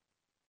fight.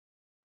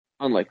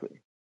 Unlikely.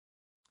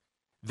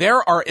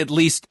 There are at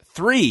least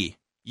 3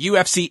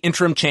 UFC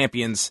interim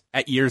champions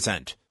at year's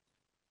end.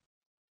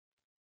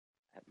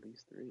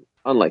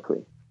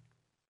 Unlikely.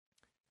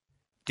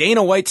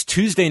 Dana White's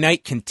Tuesday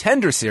Night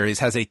Contender Series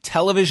has a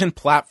television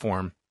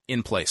platform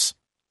in place.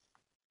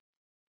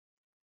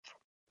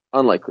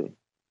 Unlikely.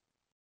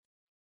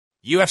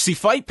 UFC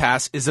Fight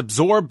Pass is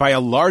absorbed by a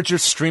larger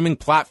streaming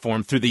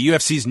platform through the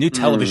UFC's new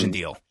television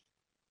deal.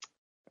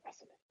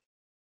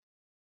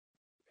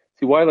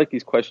 See, why I like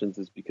these questions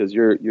is because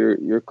you're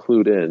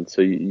clued in,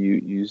 so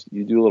you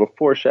do a little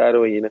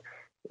foreshadowing.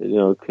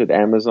 Could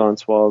Amazon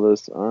swallow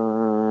this?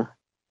 I'll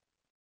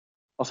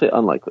say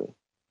unlikely.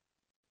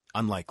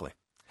 Unlikely.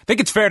 I think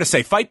it's fair to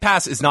say Fight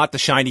Pass is not the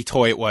shiny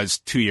toy it was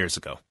 2 years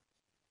ago.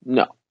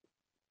 No.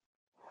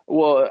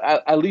 Well,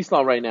 at least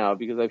not right now,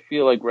 because I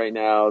feel like right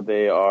now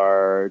they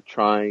are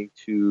trying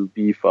to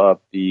beef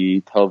up the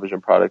television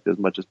product as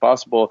much as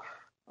possible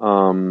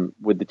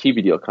with the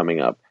TV deal coming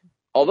up.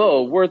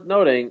 Although, worth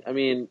noting, I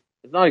mean,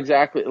 it's not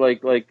exactly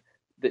like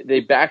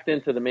they backed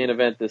into the main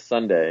event this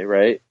Sunday,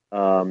 right?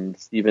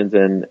 Stevens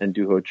and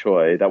Duho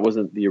Choi. That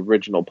wasn't the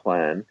original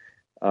plan.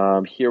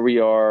 Here we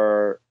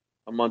are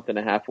a month and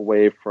a half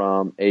away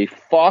from a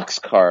Fox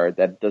card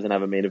that doesn't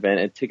have a main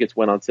event, and tickets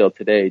went on sale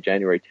today,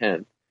 January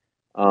 10th.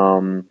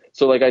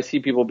 So like I see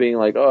people being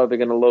like, oh, they're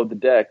going to load the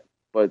deck,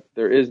 but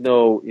there is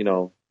no,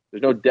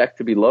 there's no deck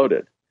to be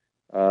loaded.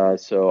 But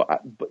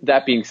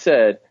that being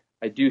said,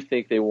 I do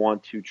think they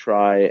want to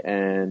try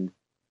and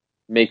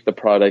make the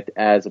product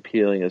as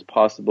appealing as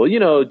possible.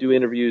 Do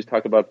interviews,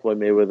 talk about Floyd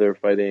Mayweather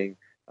fighting,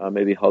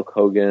 maybe Hulk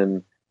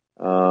Hogan,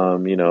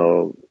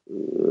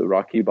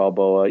 Rocky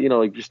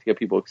Balboa, just to get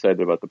people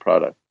excited about the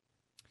product.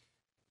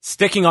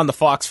 Sticking on the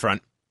Fox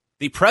front,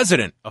 the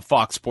president of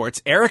Fox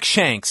Sports, Eric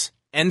Shanks,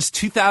 ends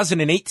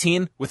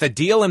 2018 with a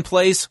deal in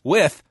place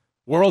with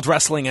World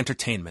Wrestling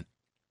Entertainment.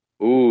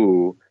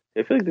 Ooh,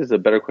 I feel like this is a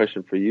better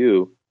question for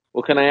you.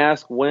 Well, can I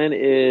ask, when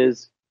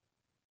is...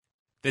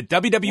 The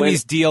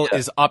WWE's deal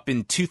is up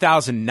in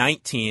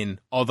 2019,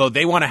 although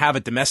they want to have a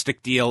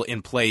domestic deal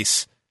in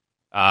place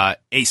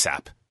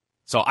ASAP.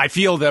 So I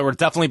feel there will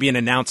definitely be an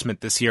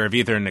announcement this year of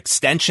either an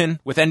extension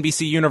with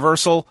NBC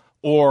Universal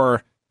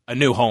or a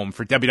new home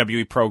for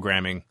WWE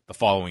programming the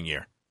following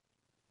year.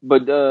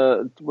 But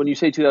when you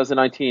say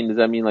 2019, does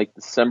that mean like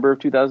December of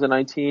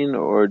 2019,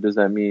 or does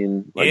that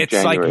mean like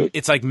January?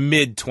 It's like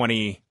mid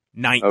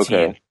 2019.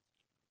 Okay.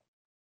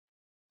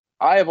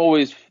 I have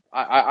always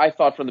I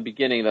thought from the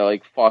beginning that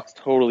like Fox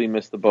totally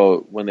missed the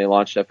boat when they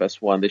launched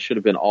FS1. They should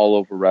have been all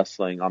over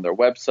wrestling on their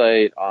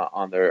website,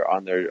 on their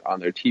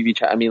TV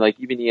chat. I mean, like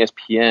even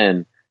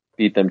ESPN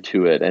beat them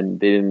to it, and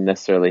they didn't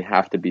necessarily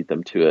have to beat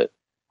them to it.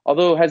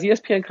 Although, has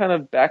ESPN kind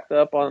of backed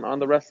up on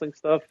the wrestling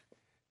stuff?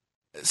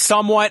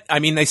 Somewhat. I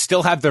mean, they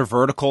still have their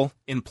vertical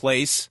in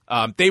place.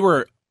 They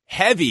were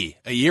heavy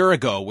a year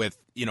ago with,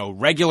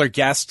 regular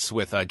guests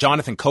with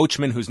Jonathan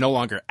Coachman, who's no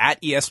longer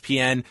at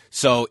ESPN.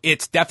 So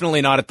it's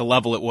definitely not at the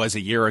level it was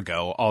a year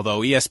ago,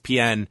 although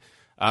ESPN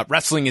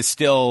wrestling is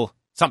still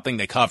something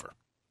they cover.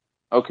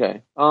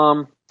 Okay.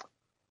 I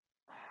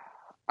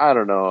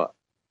don't know.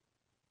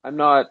 I'm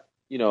not,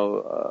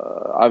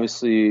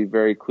 obviously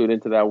very clued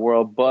into that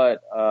world,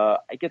 but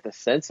I get the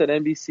sense that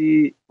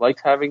NBC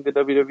likes having the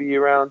WWE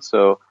around,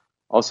 so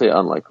I'll say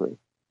unlikely.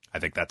 I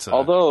think that's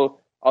although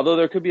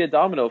there could be a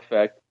domino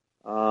effect.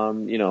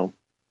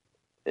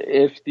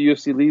 If the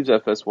UFC leaves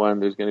FS1,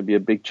 there's going to be a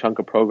big chunk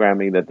of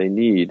programming that they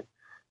need.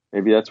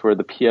 Maybe that's where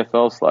the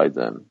PFL slides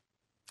in.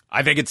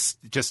 I think it's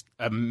just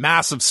a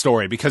massive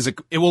story because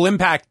it will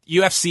impact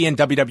UFC and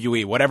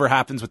WWE, whatever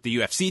happens with the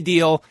UFC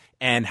deal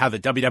and how the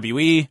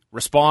WWE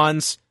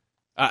responds.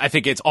 I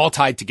think it's all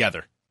tied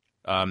together.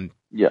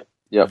 Yeah.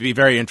 It'd be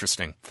very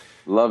interesting.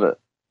 Love it.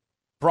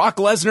 Brock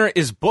Lesnar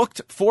is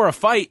booked for a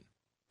fight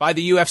by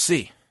the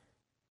UFC.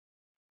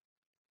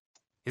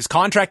 His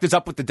contract is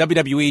up with the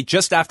WWE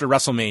just after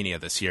WrestleMania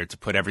this year to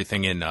put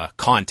everything in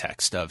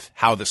context of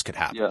how this could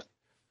happen. Yeah,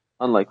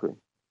 unlikely.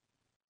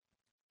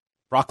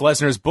 Brock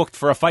Lesnar is booked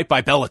for a fight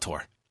by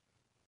Bellator.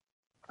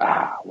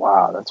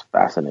 Wow, that's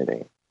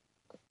fascinating.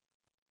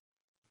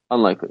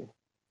 Unlikely.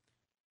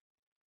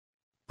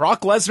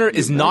 Brock Lesnar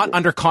is not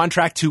under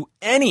contract to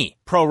any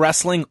pro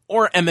wrestling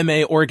or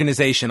MMA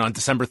organization on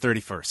December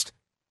 31st.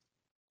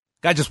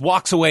 Guy just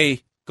walks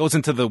away, goes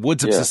into the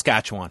woods of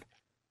Saskatchewan.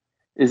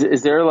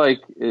 Is there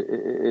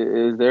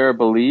is there a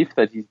belief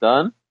that he's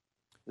done?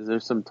 Is there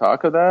some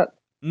talk of that?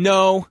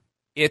 No,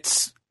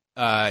 it's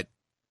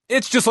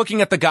just looking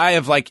at the guy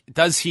of like,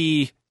 does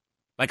he,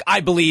 like,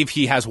 I believe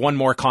he has one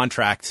more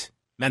contract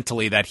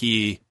mentally that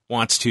he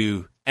wants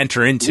to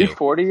enter into. Is he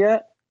 40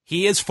 yet?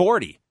 He is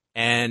 40.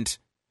 And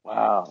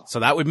wow.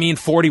 So that would mean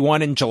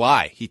 41 in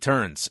July. He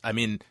turns. I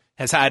mean,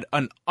 has had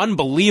an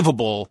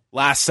unbelievable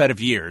last set of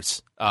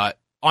years, on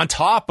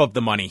top of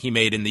the money he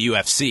made in the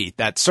UFC.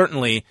 That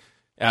certainly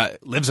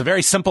lives a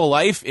very simple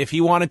life. If he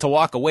wanted to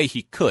walk away,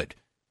 he could,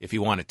 if he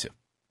wanted to.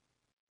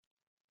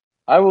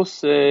 I will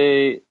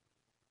say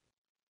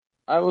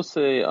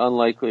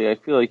unlikely. I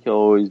feel like he'll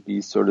always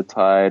be sort of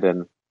tied,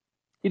 and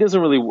he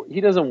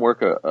doesn't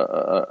work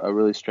a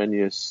really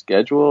strenuous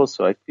schedule.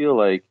 So I feel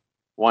like,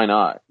 why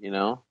not?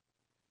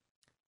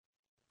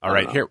 All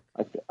right, here.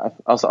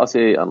 I'll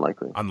say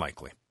unlikely.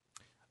 Unlikely.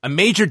 A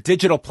major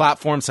digital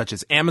platform such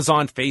as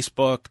Amazon,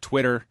 Facebook,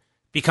 Twitter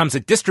becomes a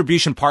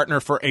distribution partner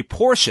for a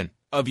portion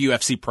of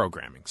UFC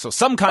programming. So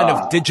some kind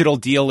of digital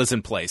deal is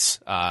in place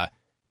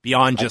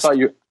beyond just.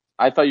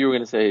 I thought you were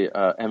going to say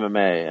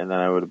MMA, and then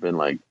I would have been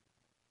like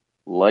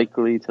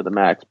likely to the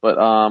max. But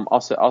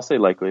I'll say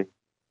likely.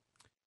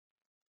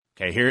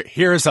 Okay,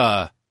 here's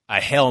a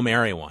Hail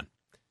Mary one.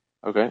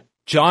 Okay.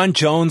 John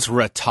Jones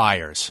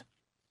retires.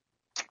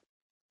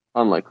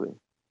 Unlikely.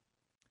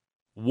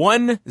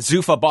 One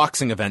Zuffa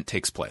boxing event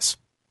takes place.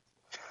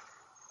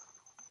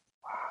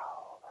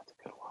 Wow, that's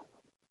a good one.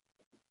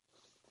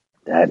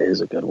 That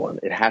is a good one.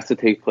 It has to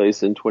take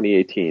place in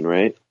 2018,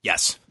 right?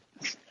 Yes.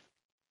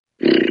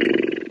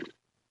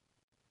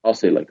 I'll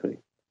say likely.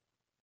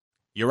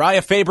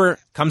 Uriah Faber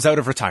comes out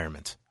of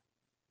retirement.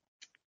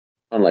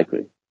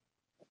 Unlikely.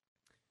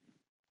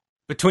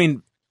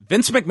 Between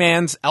Vince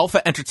McMahon's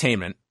Alpha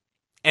Entertainment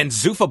and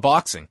Zuffa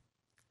Boxing,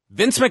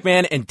 Vince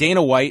McMahon and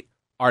Dana White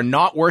are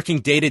not working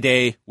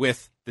day-to-day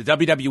with the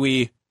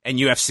WWE and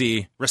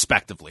UFC,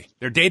 respectively.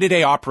 Their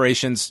day-to-day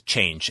operations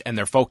change, and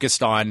they're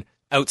focused on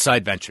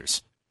outside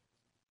ventures.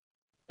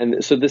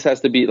 And so this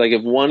has to be, like,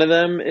 if one of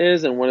them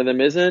is and one of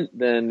them isn't,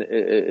 then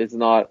it's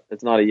not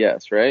a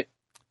yes, right?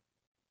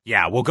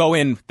 Yeah, we'll go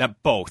in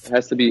that both. It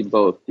has to be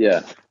both,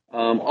 yeah.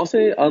 I'll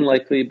say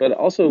unlikely, but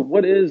also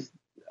what is,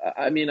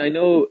 I mean, I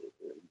know,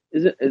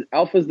 is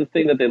Alpha's the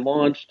thing that they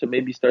launched to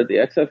maybe start the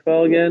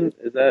XFL again?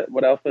 Is that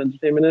what Alpha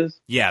Entertainment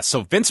is? Yeah,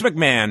 so Vince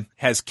McMahon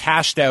has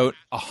cashed out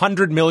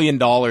 $100 million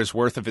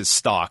worth of his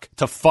stock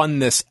to fund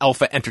this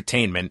Alpha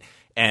Entertainment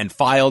and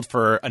filed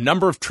for a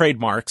number of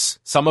trademarks,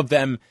 some of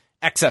them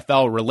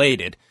XFL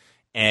related.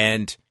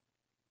 And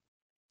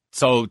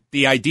so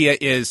the idea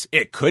is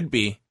it could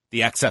be the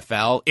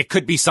XFL. It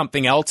could be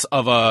something else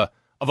of a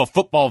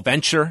football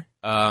venture.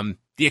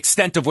 The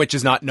extent of which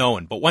is not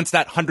known. But once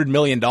that $100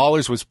 million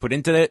was put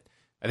into it,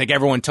 I think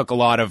everyone put a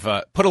lot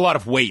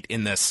of weight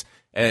in this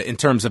in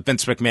terms of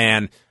Vince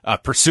McMahon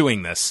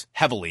pursuing this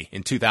heavily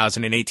in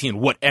 2018,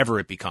 whatever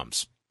it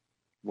becomes.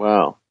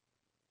 Wow,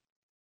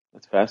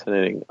 that's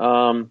fascinating.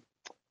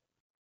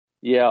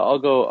 Yeah, I'll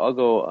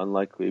go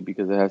unlikely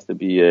because it has to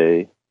be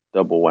a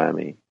double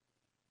whammy.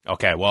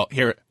 Okay, well,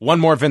 here one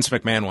more Vince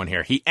McMahon one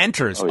here. He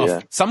enters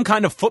some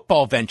kind of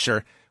football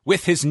venture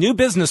with his new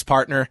business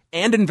partner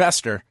and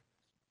investor,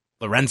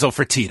 Lorenzo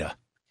Fertitta.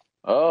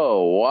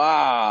 Oh,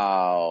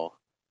 wow.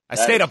 I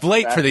stayed up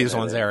late for these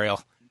ones,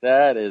 Ariel.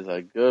 That is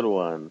a good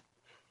one.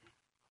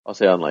 I'll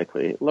say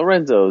unlikely.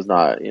 Lorenzo's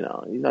not, he's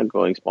not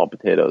going small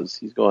potatoes.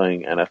 He's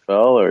going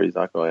NFL or he's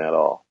not going at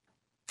all.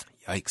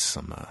 Yikes.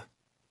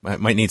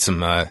 Might need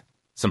some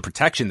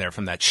protection there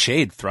from that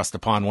shade thrust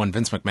upon one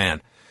Vince McMahon.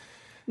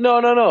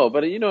 No.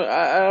 But, I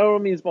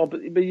don't mean small,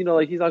 but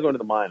like he's not going to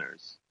the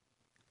minors.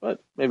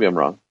 But maybe I'm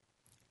wrong.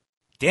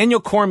 Daniel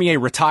Cormier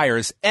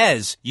retires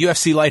as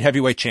UFC light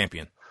heavyweight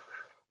champion.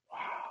 Wow.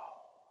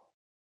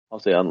 I'll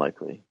say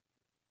unlikely.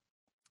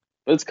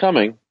 But it's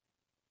coming.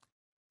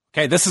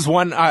 Okay, this is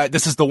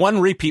the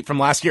one repeat from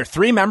last year.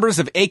 3 members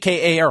of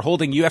AKA are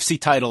holding UFC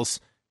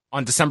titles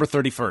on December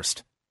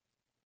 31st.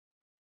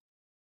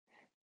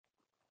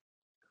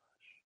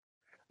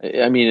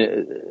 I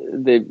mean,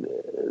 they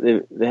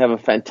have a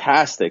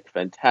fantastic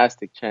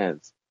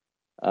chance.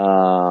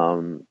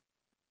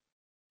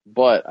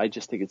 But I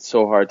just think it's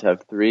so hard to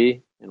have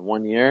 3 in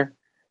 1 year.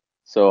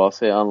 So I'll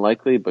say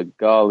unlikely, but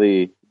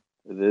golly,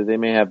 they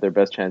may have their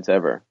best chance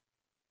ever.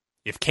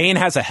 If Kane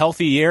has a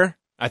healthy year,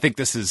 I think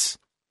it's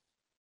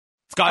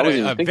got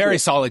a very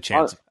solid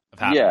chance of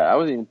happening. Yeah, I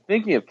wasn't even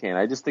thinking of Kane.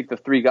 I just think the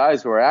 3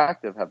 guys who are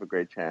active have a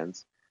great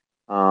chance.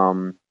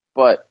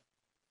 But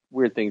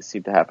weird things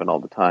seem to happen all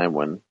the time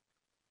when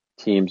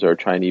teams are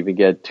trying to even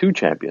get 2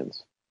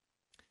 champions.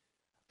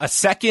 A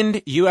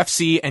second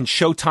UFC and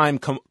Showtime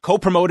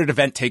co-promoted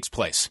event takes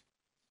place.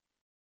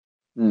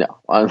 No,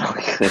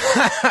 unlikely.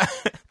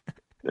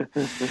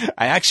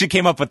 I actually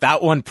came up with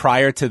that one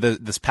prior to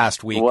this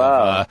past week.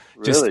 Wow,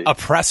 just really? A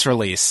press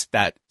release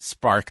that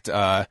sparked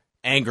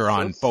anger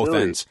on both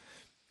ends.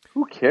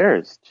 Who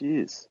cares?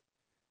 Jeez.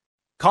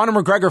 Conor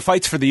McGregor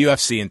fights for the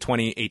UFC in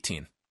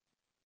 2018.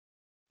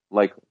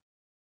 Likely.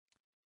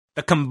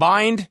 The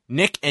combined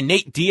Nick and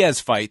Nate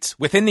Diaz fights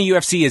within the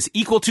UFC is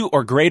equal to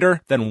or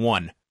greater than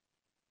 1.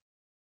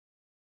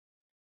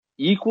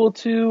 Equal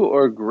to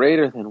or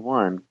greater than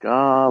 1?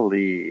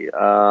 Golly.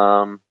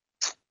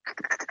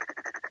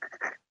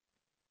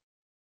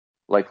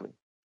 Likely.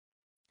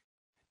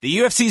 The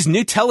UFC's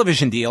new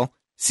television deal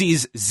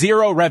sees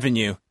 0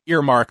 revenue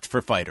earmarked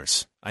for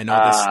fighters. I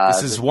know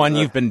this is one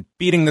you've been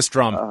beating this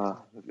drum.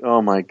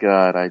 Oh my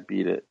God, I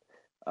beat it.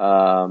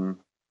 Of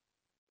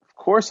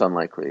course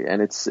unlikely,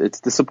 and it's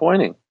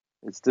disappointing.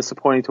 It's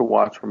disappointing to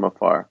watch from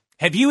afar.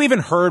 Have you even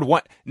heard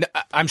what,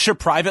 I'm sure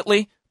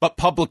privately, but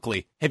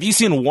publicly, have you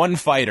seen one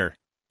fighter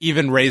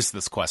even raise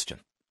this question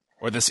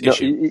or this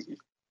issue?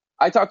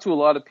 I talk to a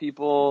lot of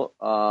people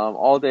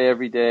all day,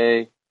 every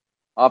day,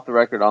 off the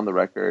record, on the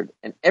record,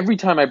 and every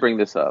time I bring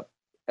this up,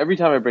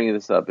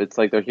 it's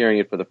like they're hearing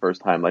it for the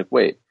first time. Like,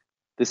 wait,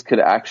 this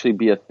could actually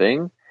be a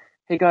thing.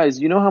 Hey guys,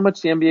 you know how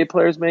much the NBA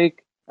players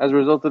make as a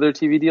result of their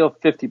TV deal?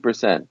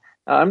 50%.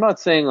 Now, I'm not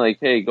saying like,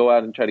 hey, go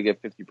out and try to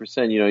get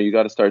 50%. You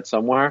got to start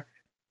somewhere.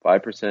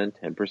 5%,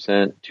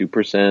 10%,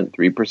 2%,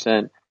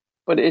 3%.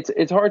 But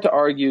it's hard to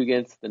argue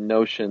against the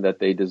notion that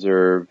they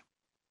deserve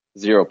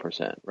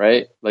 0%,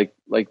 right? Like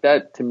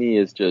that to me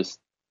is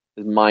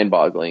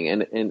mind-boggling.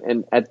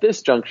 And at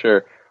this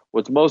juncture,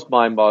 what's most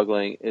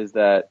mind-boggling is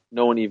that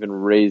no one even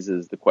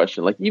raises the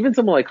question. Like even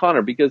someone like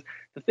Connor, because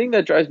the thing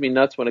that drives me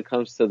nuts when it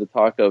comes to the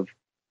talk of,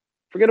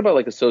 forget about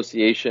like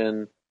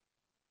association,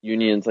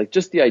 unions, like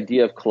just the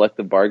idea of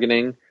collective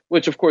bargaining,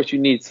 which of course you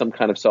need some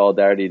kind of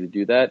solidarity to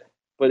do that.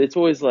 But it's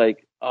always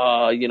like,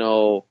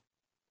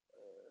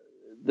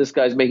 this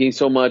guy's making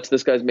so much,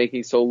 this guy's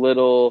making so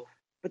little.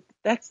 But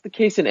that's the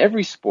case in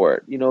every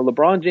sport.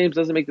 LeBron James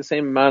doesn't make the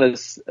same amount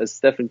as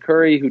Stephen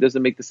Curry, who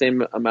doesn't make the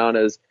same amount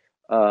as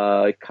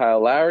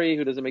Kyle Lowry,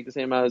 who doesn't make the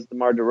same amount as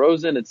DeMar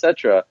DeRozan,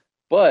 etc.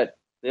 But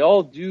they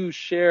all do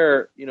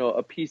share,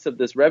 a piece of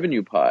this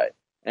revenue pie,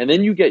 and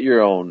then you get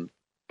your own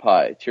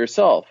pie to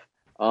yourself.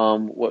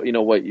 What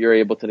you're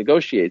able to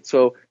negotiate.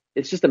 So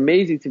it's just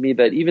amazing to me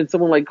that even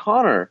someone like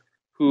Connor,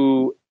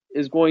 who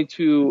is going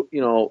to,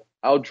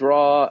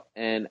 outdraw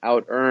and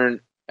out-earn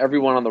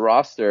everyone on the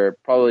roster,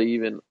 probably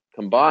even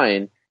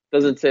combined,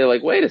 doesn't say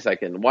like, wait a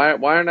second, why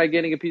aren't I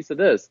getting a piece of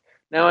this?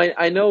 Now,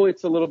 I know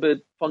it's a little bit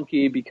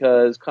funky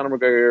because Conor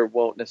McGregor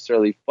won't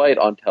necessarily fight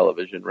on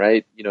television,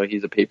 right?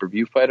 He's a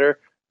pay-per-view fighter,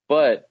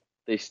 but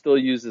they still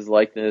use his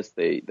likeness.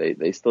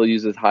 They still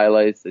use his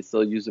highlights. They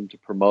still use him to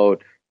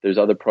promote. There's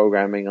other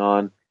programming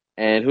on,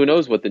 and who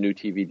knows what the new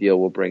TV deal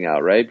will bring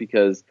out, right?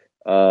 Because,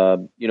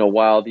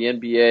 while the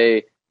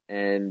NBA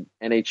and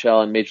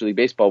NHL and Major League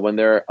Baseball, when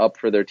they're up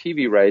for their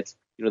TV rights,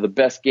 the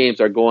best games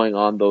are going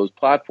on those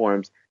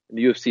platforms. In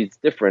the UFC, it's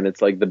different.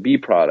 It's like the B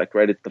product,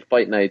 right? It's the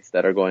fight nights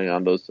that are going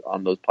on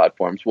those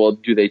platforms. Well,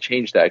 do they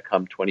change that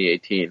come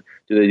 2018?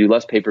 Do they do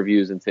less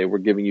pay-per-views and say, we're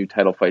giving you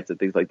title fights and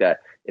things like that?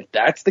 If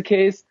that's the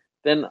case,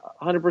 then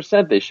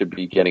 100% they should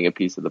be getting a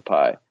piece of the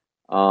pie.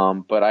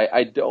 But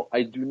I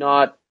do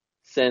not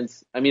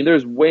sense,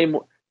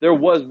 there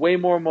was way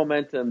more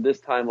momentum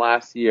this time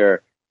last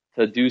year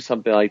to do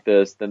something like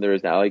this than there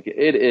is now. Like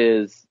it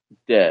is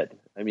dead.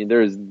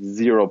 There is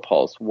zero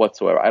pulse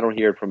whatsoever. I don't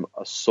hear it from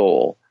a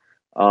soul.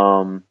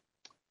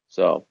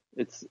 So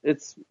it's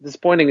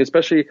disappointing,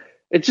 especially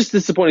it's just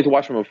disappointing to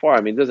watch from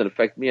afar. It doesn't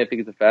affect me. I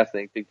think it's a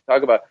fascinating thing to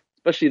talk about,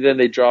 especially then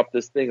they dropped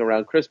this thing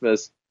around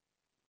Christmas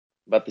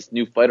about this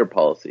new fighter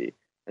policy.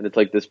 And it's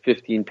like this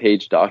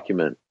 15-page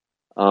document.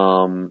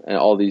 And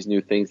all these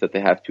new things that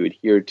they have to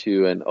adhere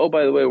to. And, oh,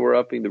 by the way, we're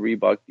upping the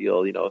Reebok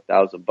deal,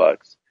 $1,000.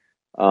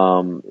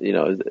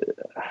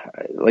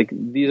 Like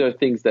these are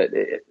things that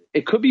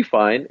it could be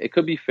fine. It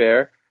could be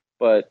fair.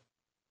 But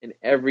in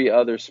every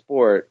other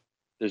sport,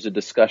 there's a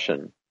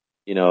discussion,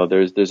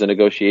 there's a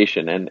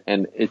negotiation.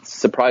 And it's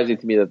surprising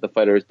to me that the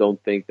fighters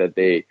don't think that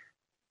they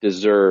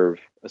deserve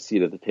a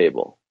seat at the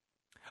table.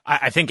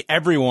 I think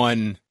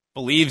everyone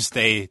believes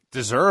they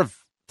deserve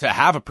to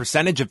have a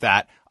percentage of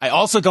that. I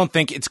also don't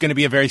think it's going to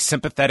be a very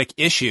sympathetic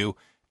issue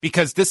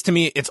because this, to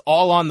me, it's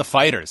all on the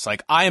fighters.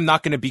 Like, I am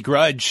not going to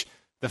begrudge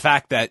the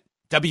fact that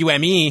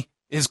WME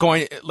is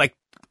going, like,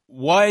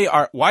 why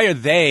are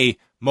they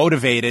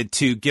motivated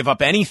to give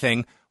up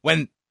anything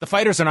when the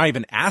fighters are not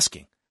even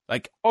asking?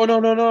 Like, oh,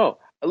 no.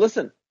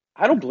 Listen,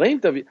 I don't blame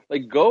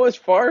like, go as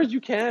far as you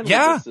can with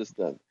the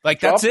system. Like,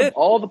 drop that's it.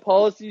 All the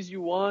policies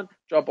you want,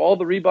 drop all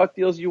the Reebok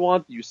deals you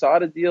want, the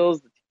USADA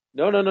deals.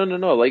 No.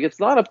 Like, it's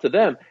not up to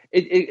them.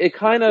 It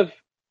kind of,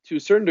 to a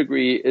certain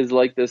degree, is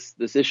like this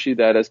issue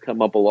that has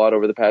come up a lot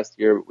over the past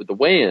year with the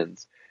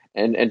weigh-ins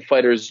and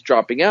fighters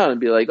dropping out and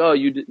be like, oh,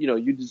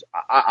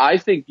 I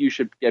think you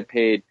should get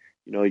paid.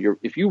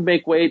 If you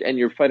make weight and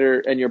your fighter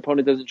and your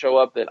opponent doesn't show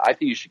up, then I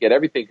think you should get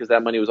everything because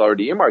that money was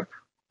already earmarked.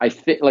 I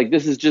think, like,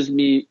 this is just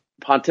me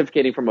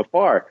pontificating from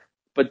afar,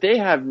 but they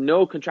have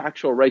no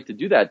contractual right to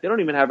do that. They don't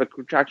even have a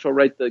contractual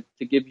right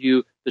to give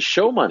you the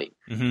show money.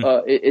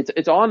 Mm-hmm.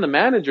 It's on the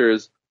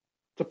managers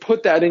to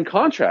put that in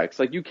contracts.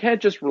 Like, you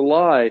can't just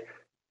rely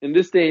in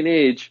this day and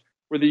age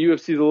where the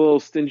UFC is a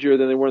little stingier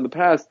than they were in the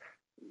past.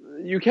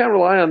 You can't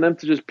rely on them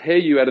to just pay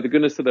you out of the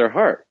goodness of their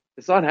heart.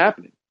 It's not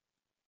happening.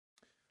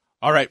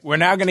 All right, we're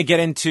now going to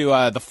get into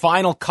the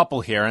final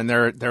couple here, and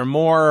they're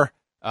more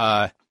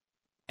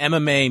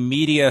MMA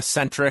media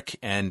centric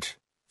and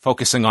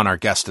focusing on our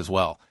guest as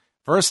well.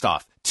 First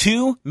off,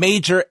 2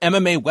 major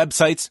MMA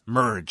websites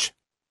merge.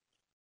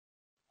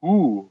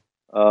 Ooh,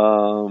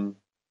 merge.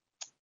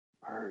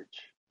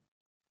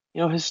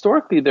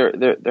 Historically,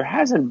 there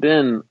hasn't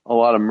been a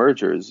lot of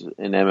mergers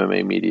in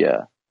MMA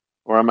media,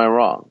 or am I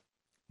wrong?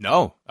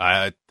 No,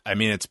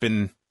 it's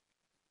been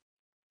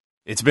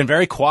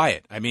very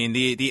quiet.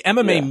 The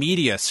MMA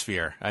media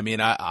sphere.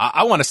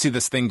 I want to see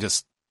this thing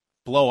just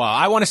blow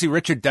out. I want to see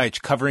Richard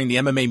Deitch covering the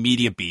MMA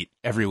media beat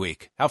every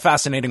week. How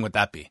fascinating would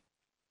that be?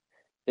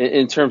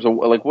 In terms of,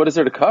 like, what is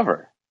there to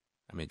cover?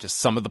 Just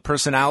some of the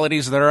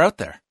personalities that are out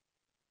there.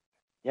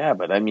 Yeah,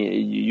 but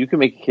you can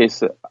make a case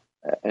that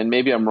and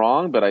maybe I'm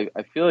wrong, but I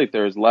feel like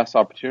there's less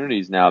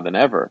opportunities now than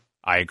ever.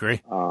 I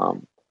agree.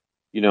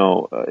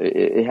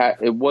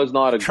 It was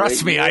not a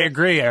Trust great me, year. I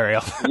agree,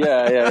 Ariel.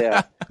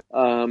 Yeah.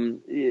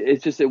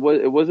 It's just it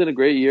wasn't a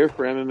great year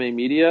for MMA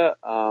media.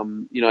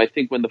 I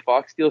think when the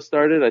Fox deal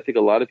started, I think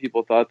a lot of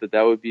people thought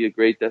that would be a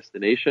great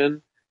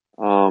destination.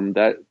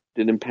 That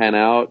didn't pan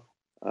out.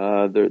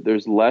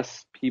 There's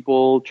less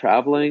people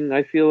traveling,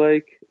 I feel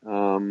like.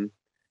 Some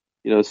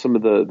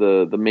of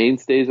the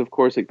mainstays, of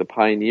course, like the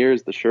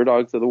Pioneers, the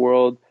Sherdogs of the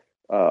world,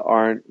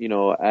 aren't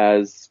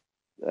as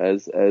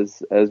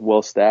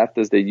well staffed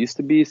as they used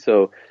to be.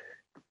 So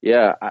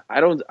yeah,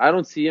 I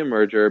don't see a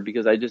merger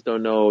because I just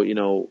don't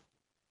know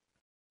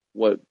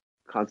what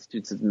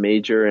constitutes as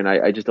major, and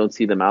I just don't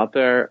see them out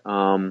there.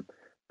 But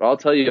I'll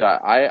tell you,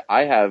 I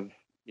have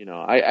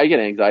I get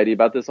anxiety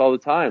about this all the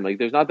time. Like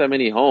there's not that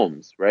many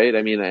homes, right?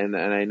 I mean, and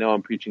I know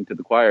I'm preaching to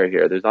the choir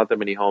here. There's not that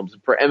many homes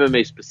for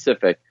MMA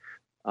specific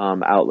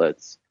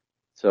outlets.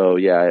 So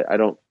yeah,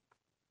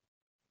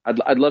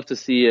 I'd love to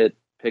see it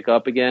pick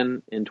up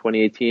again in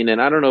 2018.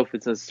 And I don't know if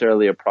it's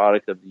necessarily a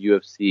product of the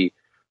UFC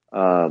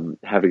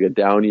having a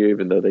down year,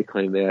 even though they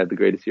claim they had the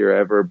greatest year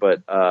ever.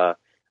 But I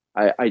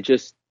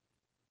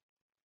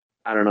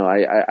don't know.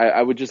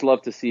 I would just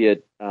love to see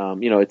it.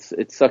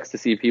 It sucks to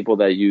see people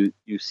that you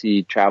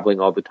see traveling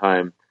all the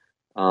time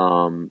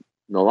no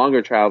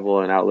longer travel,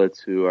 and outlets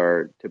who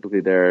are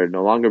typically there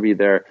no longer be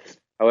there.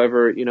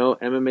 However,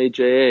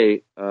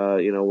 MMAJA,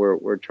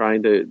 we're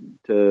trying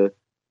to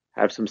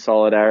have some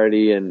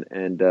solidarity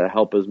and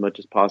help as much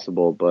as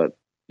possible. But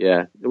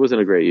yeah, it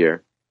wasn't a great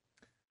year.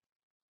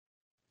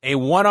 A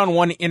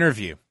one-on-one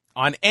interview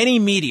on any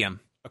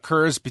medium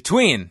occurs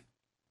between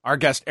our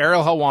guest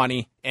Ariel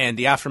Helwani and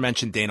the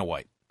aforementioned Dana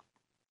White.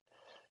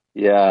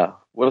 Yeah,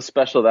 what a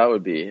special that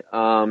would be.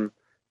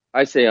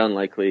 I say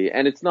unlikely,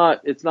 and it's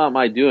not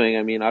my doing.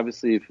 I mean,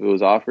 obviously, if it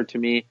was offered to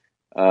me,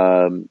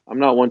 I'm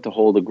not one to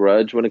hold a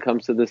grudge when it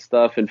comes to this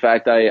stuff. In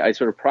fact, I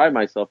sort of pride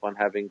myself on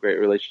having great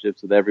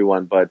relationships with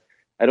everyone, but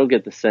I don't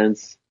get the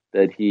sense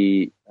that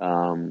he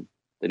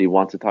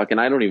wants to talk,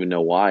 and I don't even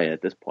know why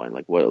at this point.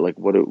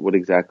 What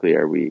exactly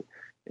are we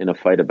in a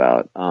fight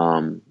about?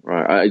 Or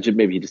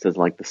maybe he just doesn't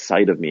like the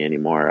sight of me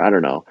anymore. I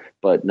don't know,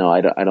 but no,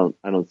 I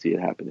don't see it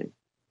happening.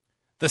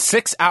 The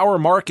 6-hour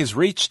mark is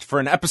reached for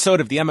an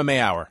episode of the MMA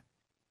Hour.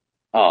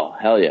 Oh,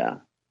 hell yeah.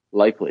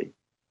 Likely.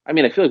 I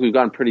mean, I feel like we've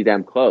gotten pretty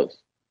damn close.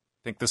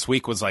 I think this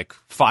week was like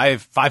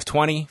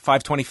 520,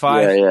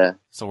 525. Yeah.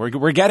 So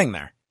we're getting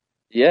there.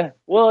 Yeah.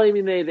 Well, I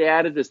mean, they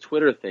added this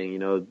Twitter thing,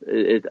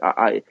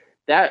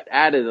 that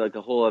added like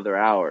a whole other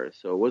hour.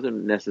 So it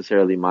wasn't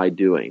necessarily my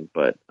doing,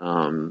 but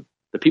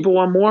the people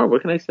want more.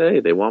 What can I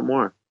say? They want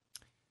more.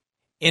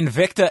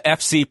 Invicta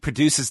FC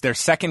produces their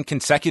second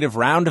consecutive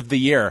round of the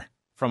year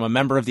from a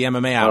member of the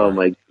MMA Hour. Oh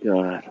my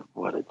God.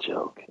 What a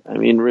joke. I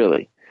mean,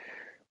 really.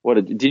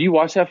 Did you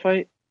watch that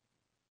fight?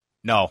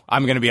 No,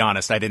 I'm going to be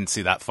honest. I didn't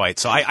see that fight.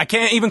 So I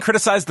can't even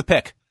criticize the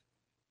pick.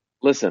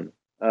 Listen,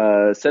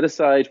 set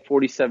aside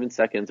 47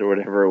 seconds or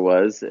whatever it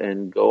was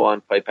and go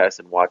on Fight Pass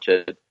and watch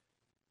it.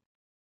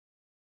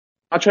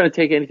 I'm not trying to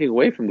take anything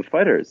away from the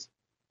fighters.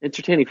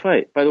 Entertaining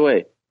fight. By the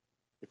way,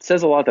 it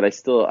says a lot that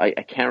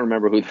I can't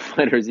remember who the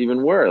fighters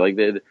even were. Like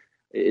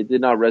it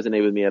did not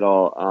resonate with me at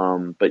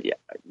all. But yeah,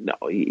 no,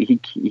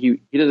 he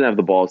doesn't have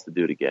the balls to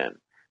do it again.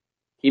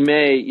 He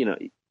may,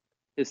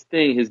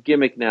 his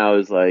gimmick now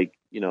is like,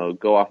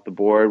 go off the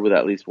board with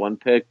at least one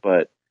pick,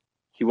 but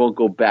he won't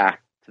go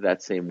back to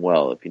that same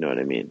well, if you know what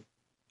I mean.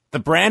 The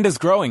brand is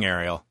growing,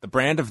 Ariel. The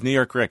brand of New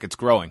York Rick, it's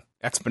growing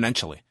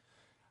exponentially.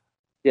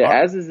 Yeah,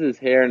 as is his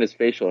hair and his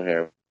facial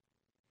hair.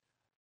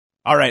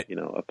 All right.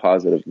 A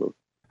positive move.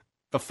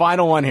 The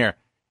final one here.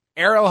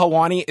 Ariel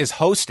Helwani is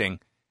hosting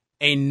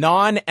a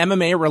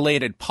non-MMA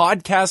related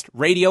podcast,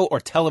 radio, or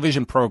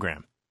television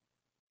program.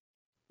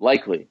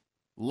 Likely.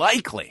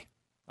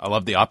 I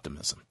love the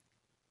optimism.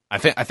 I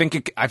think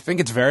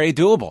it's very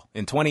doable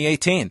in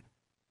 2018.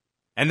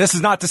 And this is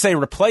not to say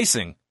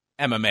replacing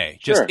MMA,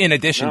 just in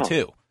addition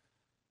to.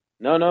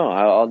 No,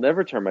 I'll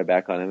never turn my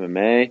back on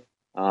MMA.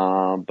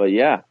 But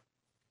yeah,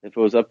 if it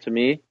was up to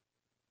me,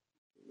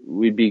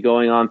 we'd be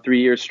going on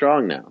 3 years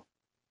strong now.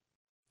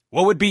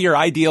 What would be your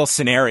ideal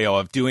scenario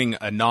of doing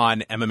a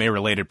non-MMA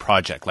related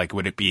project? Like,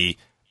 would it be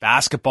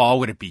basketball?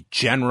 Would it be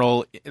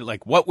general?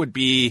 Like, what would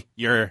be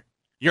your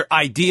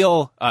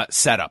ideal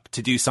setup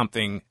to do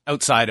something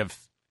outside of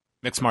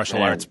mixed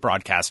martial arts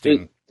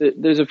broadcasting?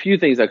 There's a few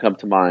things that come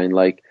to mind.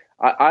 Like,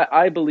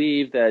 I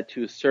believe that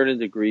to a certain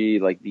degree,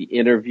 like the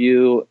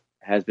interview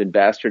has been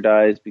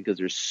bastardized because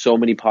there's so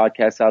many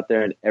podcasts out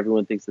there and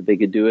everyone thinks that they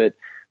could do it.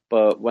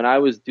 But when I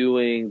was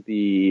doing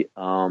the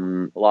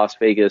Las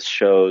Vegas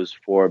shows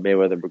for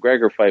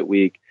Mayweather-McGregor Fight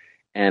Week,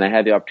 and I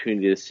had the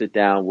opportunity to sit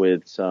down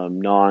with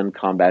some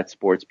non-combat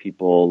sports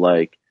people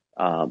like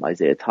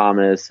Isaiah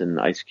Thomas and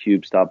Ice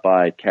Cube stopped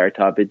by at Carrot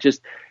Top.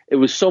 It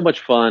was so much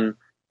fun.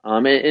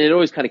 And it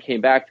always kind of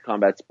came back to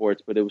combat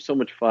sports, but it was so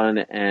much fun.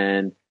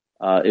 And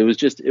it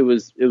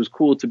was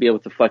cool to be able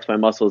to flex my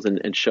muscles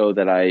and show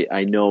that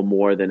I know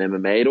more than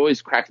MMA. It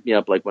always cracks me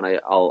up, like when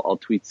I'll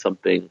tweet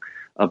something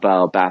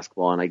about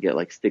basketball and I get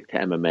like stick to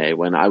MMA.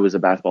 When I was a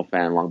basketball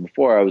fan long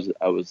before, I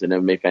was an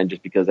MMA fan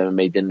just because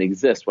MMA didn't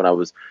exist when I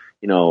was,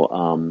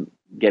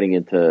 getting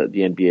into the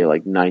NBA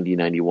like 90,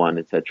 91,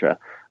 etc.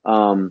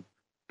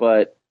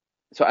 But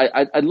so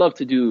I'd love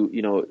to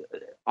do,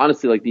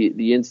 honestly, like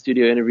the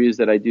in-studio interviews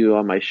that I do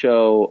on my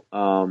show,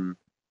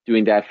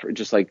 doing that for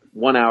just like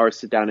 1 hour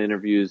sit-down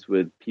interviews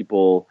with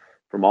people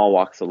from all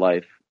walks of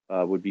life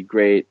would be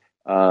great.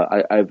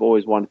 I've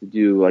always wanted to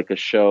do like a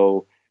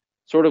show,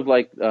 sort of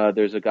like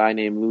there's a guy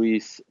named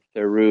Luis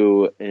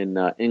Theroux in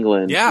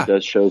England who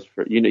does shows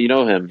for, you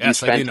know him. Yes,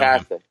 he's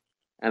fantastic.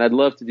 And I'd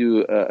love to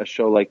do a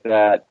show like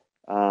that.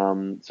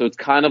 So it's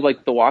kind of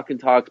like the walk and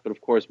talks, but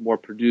of course more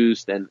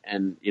produced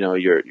and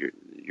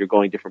you're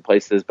going different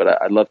places,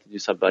 but I'd love to do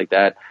something like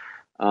that.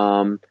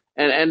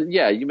 And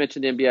yeah, you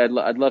mentioned the NBA.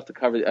 I'd love to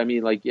cover. I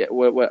mean, like, yeah,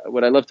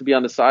 would I love to be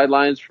on the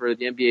sidelines for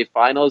the NBA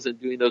Finals and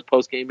doing those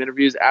post game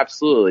interviews?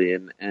 Absolutely,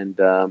 and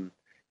that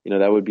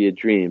would be a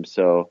dream.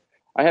 So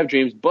I have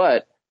dreams,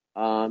 but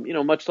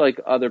much like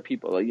other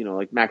people,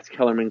 like Max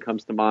Kellerman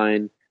comes to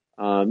mind,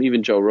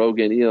 even Joe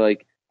Rogan.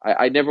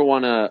 I never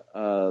want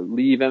to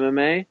leave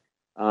MMA.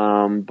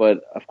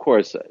 But of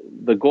course,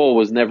 the goal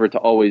was never to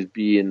always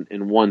be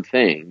in one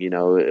thing.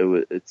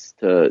 It's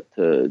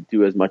to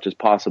do as much as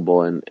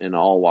possible in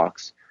all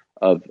walks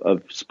of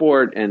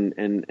sport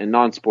and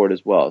non-sport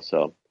as well.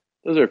 So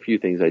those are a few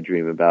things I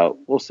dream about.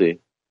 We'll see.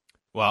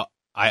 Well,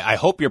 I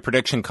hope your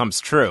prediction comes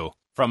true.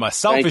 From a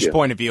selfish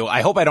point of view,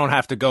 I hope I don't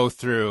have to go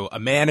through a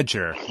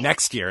manager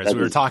next year, as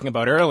we were talking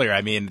about earlier.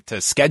 I mean,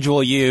 to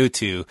schedule you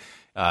to.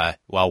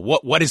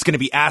 What is going to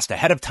be asked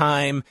ahead of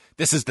time?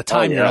 This is the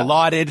time you're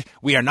allotted.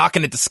 We are not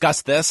going to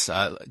discuss this.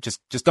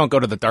 Just don't go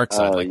to the dark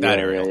side that,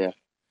 Ariel.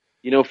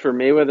 Yeah. For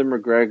Mayweather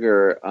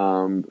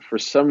McGregor, for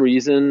some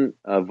reason,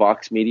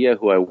 Vox Media,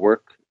 who I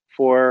work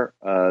for,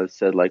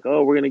 said like,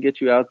 "Oh, we're going to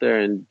get you out there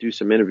and do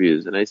some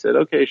interviews." And I said,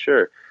 "Okay,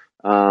 sure."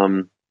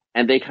 And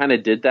they kind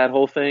of did that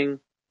whole thing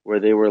where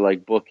they were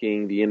like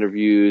booking the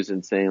interviews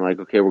and saying like,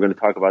 "Okay, we're going to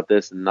talk about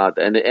this and not,"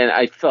 and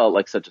I felt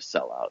like such a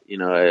sellout.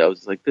 I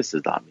was like, "This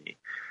is not me.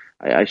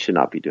 I should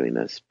not be doing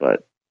this."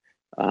 But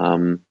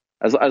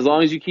as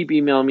long as you keep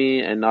emailing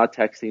me and not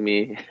texting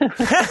me,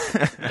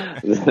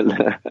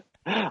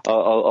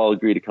 I'll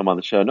agree to come on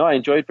the show. No, I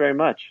enjoyed it very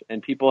much,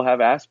 and people have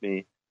asked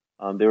me.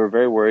 They were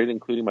very worried,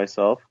 including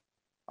myself.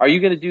 Are you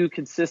going to do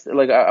consistent?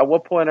 Like, at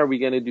what point are we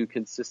going to do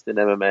consistent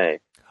MMA?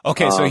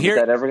 Okay, so is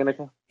that ever going to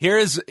come? Here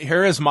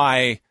is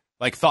my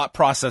thought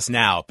process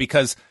now,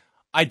 because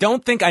I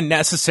don't think I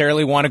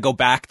necessarily want to go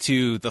back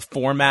to the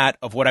format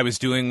of what I was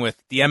doing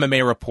with the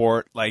MMA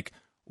report, like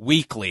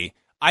weekly.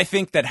 I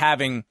think that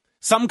having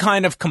some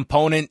kind of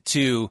component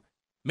to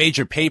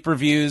major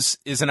pay-per-views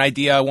is an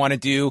idea I want to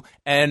do.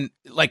 And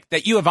like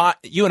that you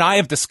and I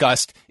have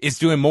discussed is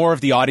doing more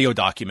of the audio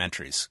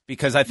documentaries,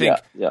 because I think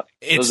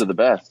those are the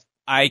best.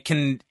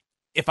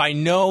 If I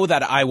know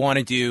that I want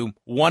to do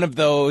one of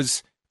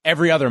those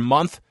every other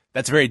month,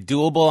 that's very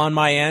doable on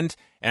my end.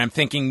 And I'm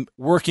thinking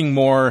working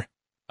more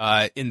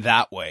in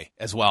that way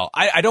as well.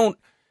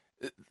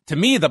 To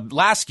me, the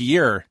last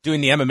year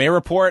doing the MMA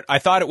report, I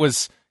thought it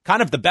was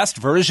kind of the best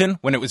version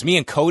when it was me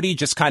and Cody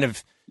just kind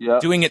of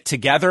doing it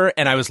together,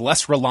 and I was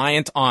less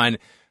reliant on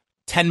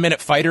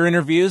 10-minute fighter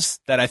interviews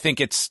that I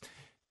think it's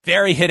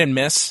very hit and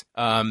miss.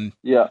 And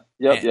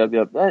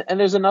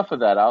there's enough of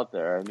that out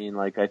there. I mean,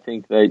 like, I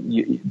think that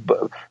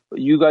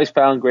you guys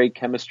found great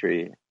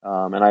chemistry,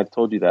 and I've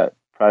told you that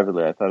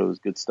privately. I thought it was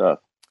good stuff.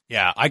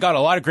 Yeah, I got a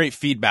lot of great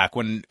feedback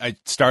when I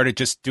started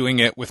just doing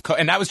it with,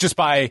 and that was just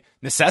by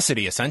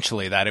necessity,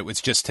 essentially, that it was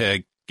just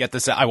to get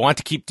this. I want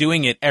to keep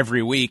doing it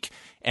every week,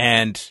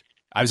 and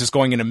I was just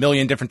going in a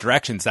million different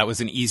directions. That was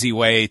an easy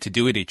way to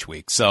do it each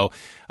week. So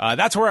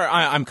that's where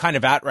I'm kind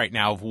of at right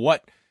now, of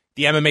what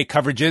the MMA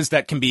coverage is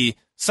that can be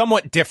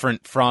somewhat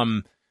different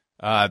from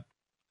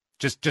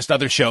just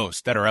other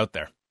shows that are out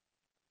there.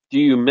 Do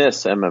you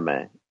miss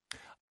MMA?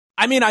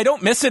 I mean, I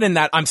don't miss it in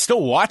that I'm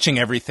still watching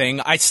everything.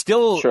 I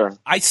still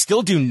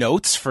do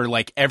notes for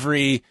like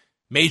every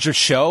major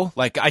show.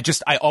 Like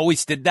I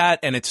always did that,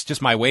 and it's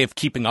just my way of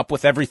keeping up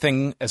with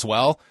everything as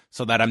well,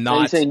 so that I'm not.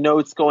 Can you say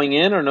notes going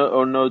in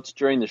or notes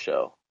during the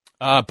show?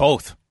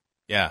 Both.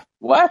 Yeah.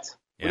 What?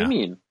 Yeah. What do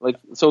you mean?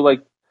 So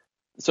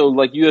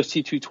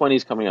UFC 220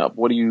 is coming up.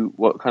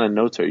 What kind of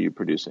notes are you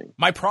producing?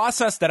 My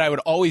process that I would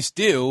always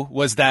do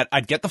was that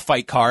I'd get the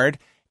fight card,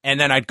 and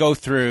then I'd go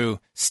through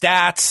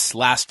stats,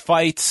 last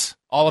fights,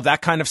 all of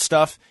that kind of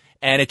stuff.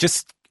 And it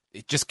just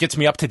gets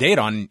me up to date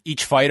on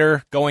each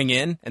fighter going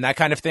in and that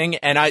kind of thing.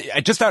 And I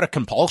just out of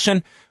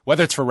compulsion,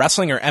 whether it's for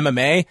wrestling or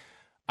MMA,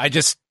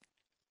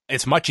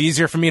 it's much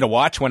easier for me to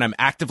watch when I'm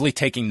actively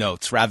taking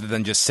notes rather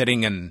than just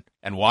sitting and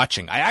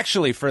watching. I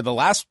actually, for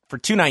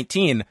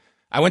 219,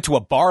 I went to a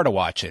bar to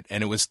watch it,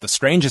 and it was the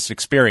strangest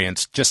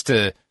experience just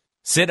to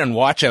sit and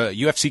watch a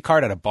UFC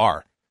card at a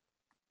bar.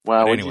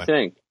 Wow, what did you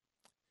think?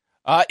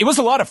 It was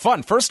a lot of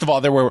fun. First of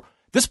all, there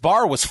this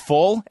bar was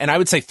full, and I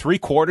would say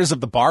 3/4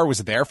 of the bar was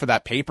there for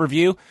that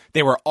pay-per-view.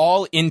 They were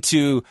all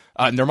into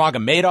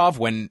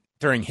Nurmagomedov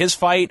during his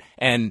fight,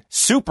 and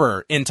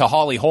super into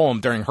Holly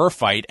Holm during her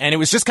fight. And it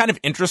was just kind of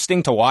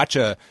interesting to watch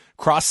a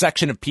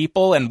cross-section of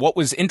people. And what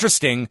was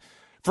interesting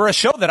for a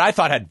show that I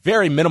thought had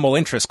very minimal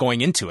interest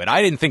going into it,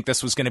 I didn't think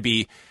this was going to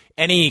be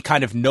any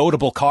kind of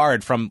notable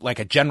card from like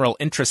a general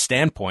interest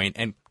standpoint.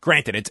 And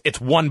granted,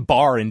 it's one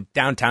bar in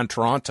downtown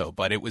Toronto,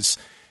 but it was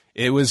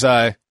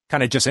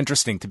kind of just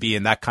interesting to be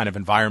in that kind of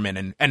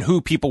environment and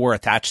who people were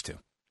attached to.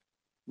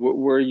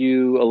 Were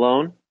you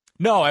alone?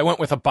 No, I went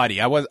with a buddy.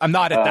 I'm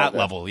not at that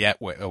level yet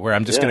where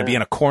I'm just going to be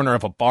in a corner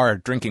of a bar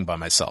drinking by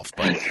myself.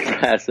 But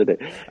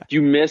fascinating. Do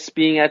you miss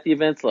being at the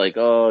events, like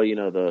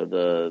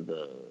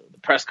the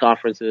press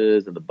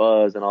conferences and the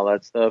buzz and all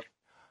that stuff?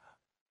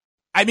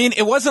 I mean,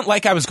 it wasn't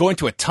like I was going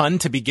to a ton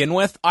to begin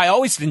with. I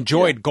always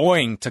enjoyed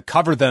going to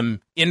cover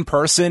them in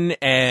person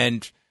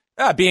and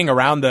being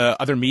around the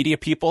other media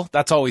people.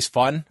 That's always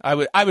fun.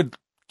 I would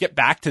get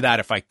back to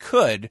that if I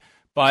could,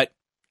 but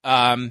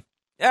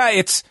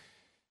it's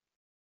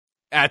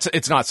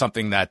not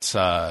something that's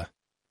a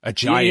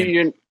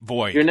giant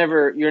void.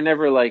 You're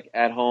never like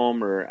at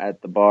home or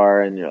at the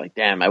bar and you're like,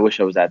 damn, I wish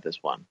I was at this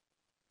one.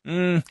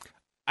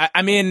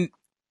 I mean,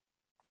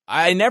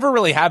 I never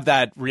really have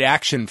that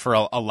reaction for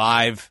a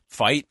live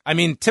fight. I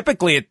mean,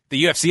 typically at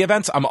the UFC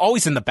events, I'm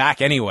always in the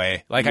back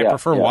anyway. Like I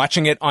prefer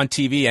watching it on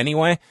TV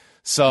anyway.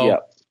 So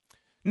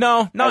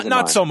no,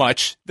 not so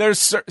much.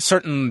 There's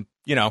certain,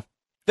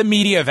 the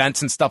media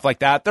events and stuff like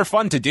that. They're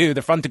fun to do.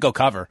 They're fun to go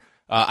cover.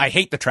 I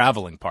hate the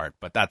traveling part,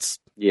 but that's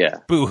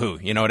boo-hoo.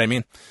 You know what I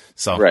mean?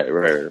 So right,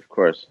 of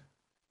course.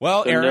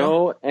 Well, so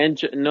Ariel,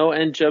 no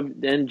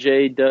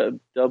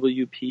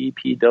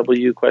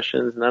NJWPPW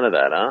questions, none of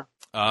that, huh?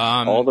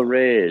 All the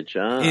rage,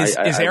 huh?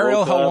 Is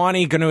Ariel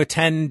Helwani going to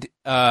attend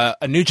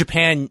a New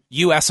Japan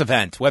US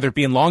event, whether it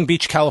be in Long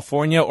Beach,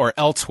 California, or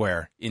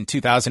elsewhere in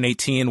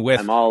 2018?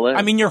 With I'm all in.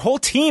 I mean, your whole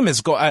team is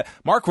going.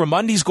 Mark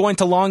Ramundi's going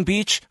to Long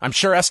Beach. I'm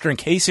sure Esther and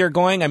Casey are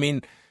going. I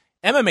mean,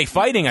 MMA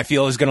Fighting, I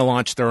feel, is going to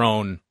launch their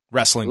own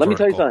wrestling. Let me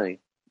tell you something.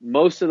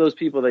 Most of those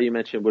people that you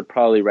mentioned would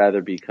probably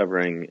rather be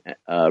covering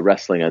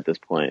wrestling at this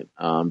point,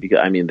 because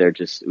I mean they're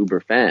just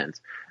uber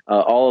fans.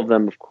 All of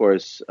them, of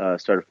course,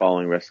 started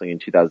following wrestling in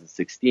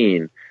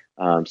 2016,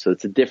 so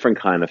it's a different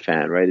kind of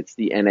fan, right? It's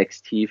the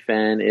NXT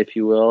fan, if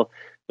you will.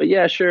 But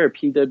yeah, sure,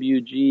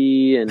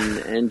 PWG and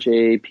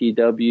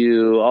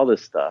NJPW, all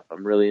this stuff.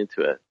 I'm really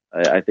into it.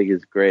 I think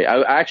it's great.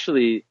 I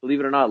actually, believe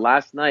it or not,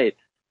 last night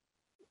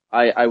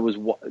I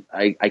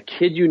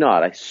kid you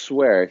not, I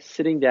swear,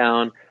 sitting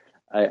down.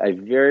 I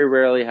very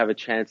rarely have a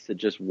chance to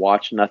just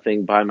watch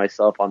nothing by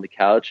myself on the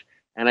couch,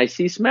 and I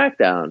see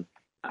SmackDown.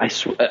 I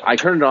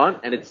turn it on,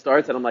 and it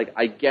starts, and I'm like,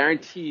 I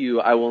guarantee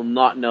you I will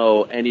not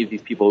know any of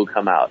these people who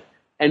come out.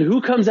 And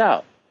who comes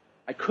out?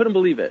 I couldn't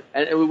believe it,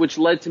 which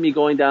led to me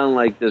going down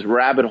like this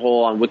rabbit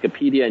hole on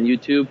Wikipedia and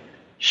YouTube.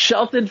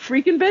 Shelton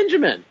freaking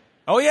Benjamin.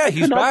 Oh, yeah,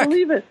 he's back. I could not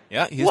believe it.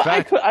 Yeah, he's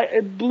back.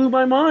 It blew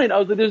my mind. I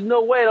was like, there's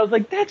no way. And I was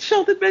like, that's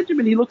Shelton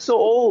Benjamin. He looks so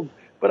old,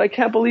 but I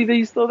can't believe that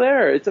he's still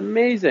there. It's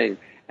amazing.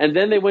 And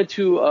then they went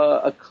to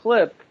a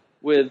clip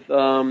with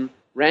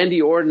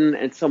Randy Orton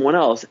and someone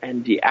else,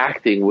 and the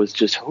acting was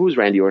just, who was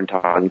Randy Orton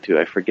talking to?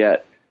 I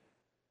forget.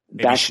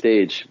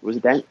 Backstage. Was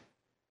it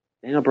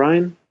Daniel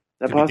Bryan? Is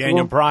that possible?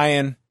 Daniel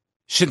Bryan,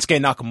 Shinsuke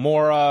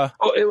Nakamura.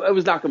 Oh, it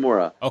was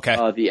Nakamura.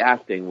 Okay. The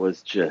acting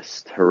was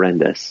just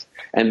horrendous.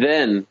 And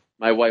then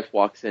my wife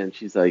walks in.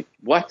 She's like,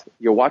 "What?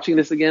 You're watching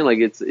this again?" Like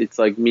it's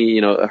like me,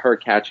 her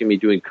catching me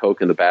doing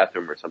coke in the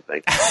bathroom or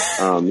something.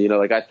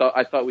 Like I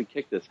thought we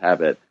kicked this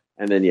habit.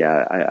 And then,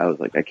 I was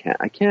like, I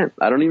can't.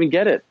 I don't even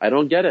get it. I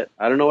don't get it.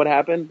 I don't know what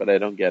happened, but I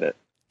don't get it.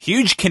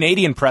 Huge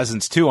Canadian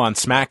presence, too, on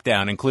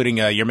SmackDown, including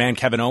your man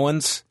Kevin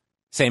Owens,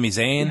 Sami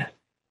Zayn.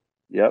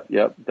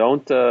 Yep.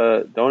 Don't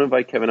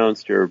invite Kevin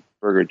Owens to your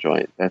burger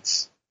joint.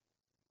 That's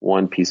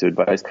one piece of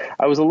advice.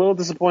 I was a little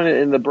disappointed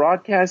in the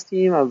broadcast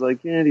team. I was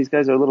like, these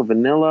guys are a little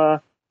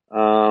vanilla.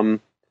 I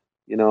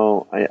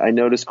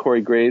noticed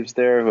Corey Graves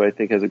there, who I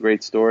think has a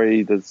great story.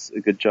 He does a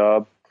good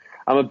job.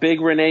 I'm a big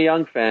Renee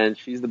Young fan.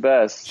 She's the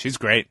best. She's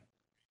great.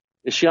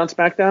 Is she on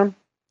SmackDown?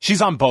 She's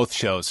on both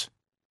shows.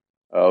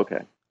 Oh,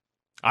 okay.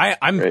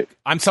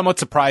 I'm somewhat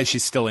surprised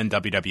she's still in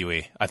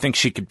WWE. I think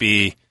she could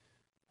be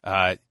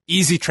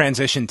easy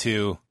transition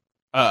to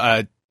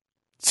a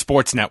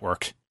sports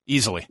network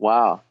easily.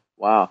 Wow.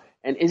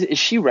 And is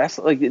she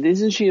wrestling? Like,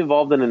 isn't she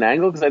involved in an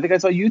angle? Because I think I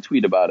saw you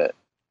tweet about it.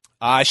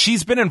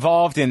 She's been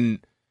involved in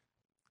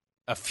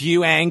a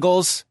few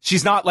angles.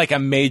 She's not like a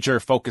major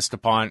focused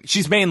upon.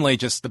 She's mainly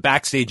just the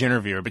backstage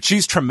interviewer, but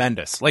she's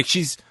tremendous. Like,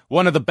 she's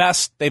one of the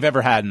best they've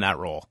ever had in that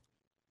role.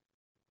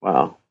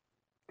 Wow.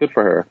 Good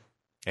for her.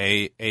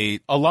 A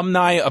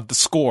alumni of The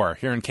Score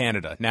here in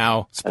Canada,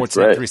 now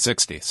Sportsnet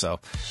 360. So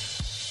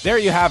there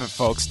you have it,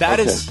 folks. That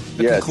is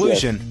the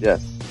conclusion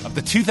of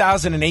the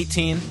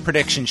 2018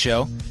 prediction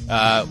show.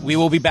 We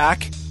will be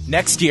back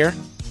next year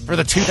for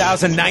the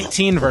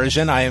 2019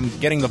 version. I am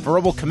getting the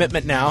verbal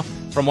commitment now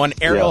from one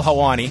Ariel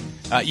Helwani.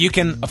 You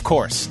can, of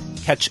course,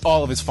 catch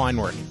all of his fine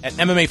work at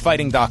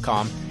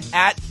MMAfighting.com,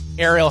 at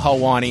Ariel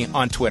Helwani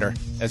on Twitter,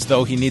 as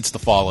though he needs the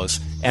follows,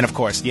 and of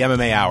course, the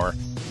MMA Hour.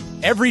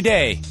 Every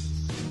day,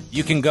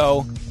 you can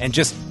go and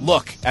just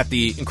look at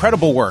the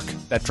incredible work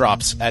that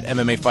drops at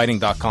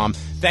MMAfighting.com.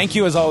 Thank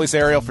you, as always,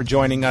 Ariel, for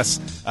joining us.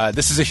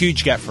 This is a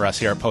huge get for us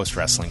here at Post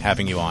Wrestling,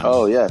 having you on.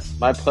 Oh, yes.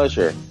 My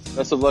pleasure.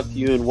 Best of luck to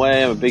you and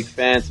Way. I'm a big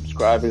fan,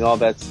 subscribing, all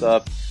that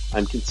stuff.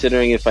 I'm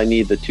considering if I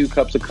need the 2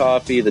 cups of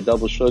coffee, the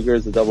double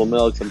sugars, the double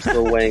milks. I'm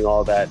still weighing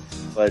all that,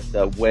 but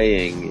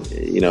weighing,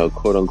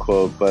 quote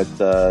unquote. But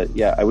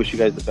yeah, I wish you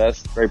guys the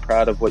best. Very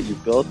proud of what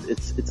you've built.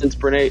 It's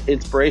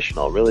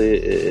inspirational. Really,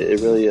 it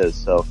really is.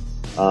 So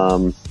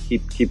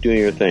keep doing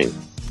your thing.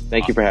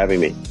 Thank you for having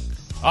me.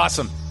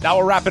 Awesome. That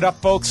will wrap it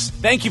up, folks.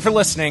 Thank you for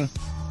listening,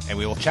 and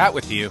we will chat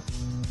with you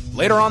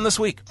later on this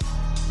week.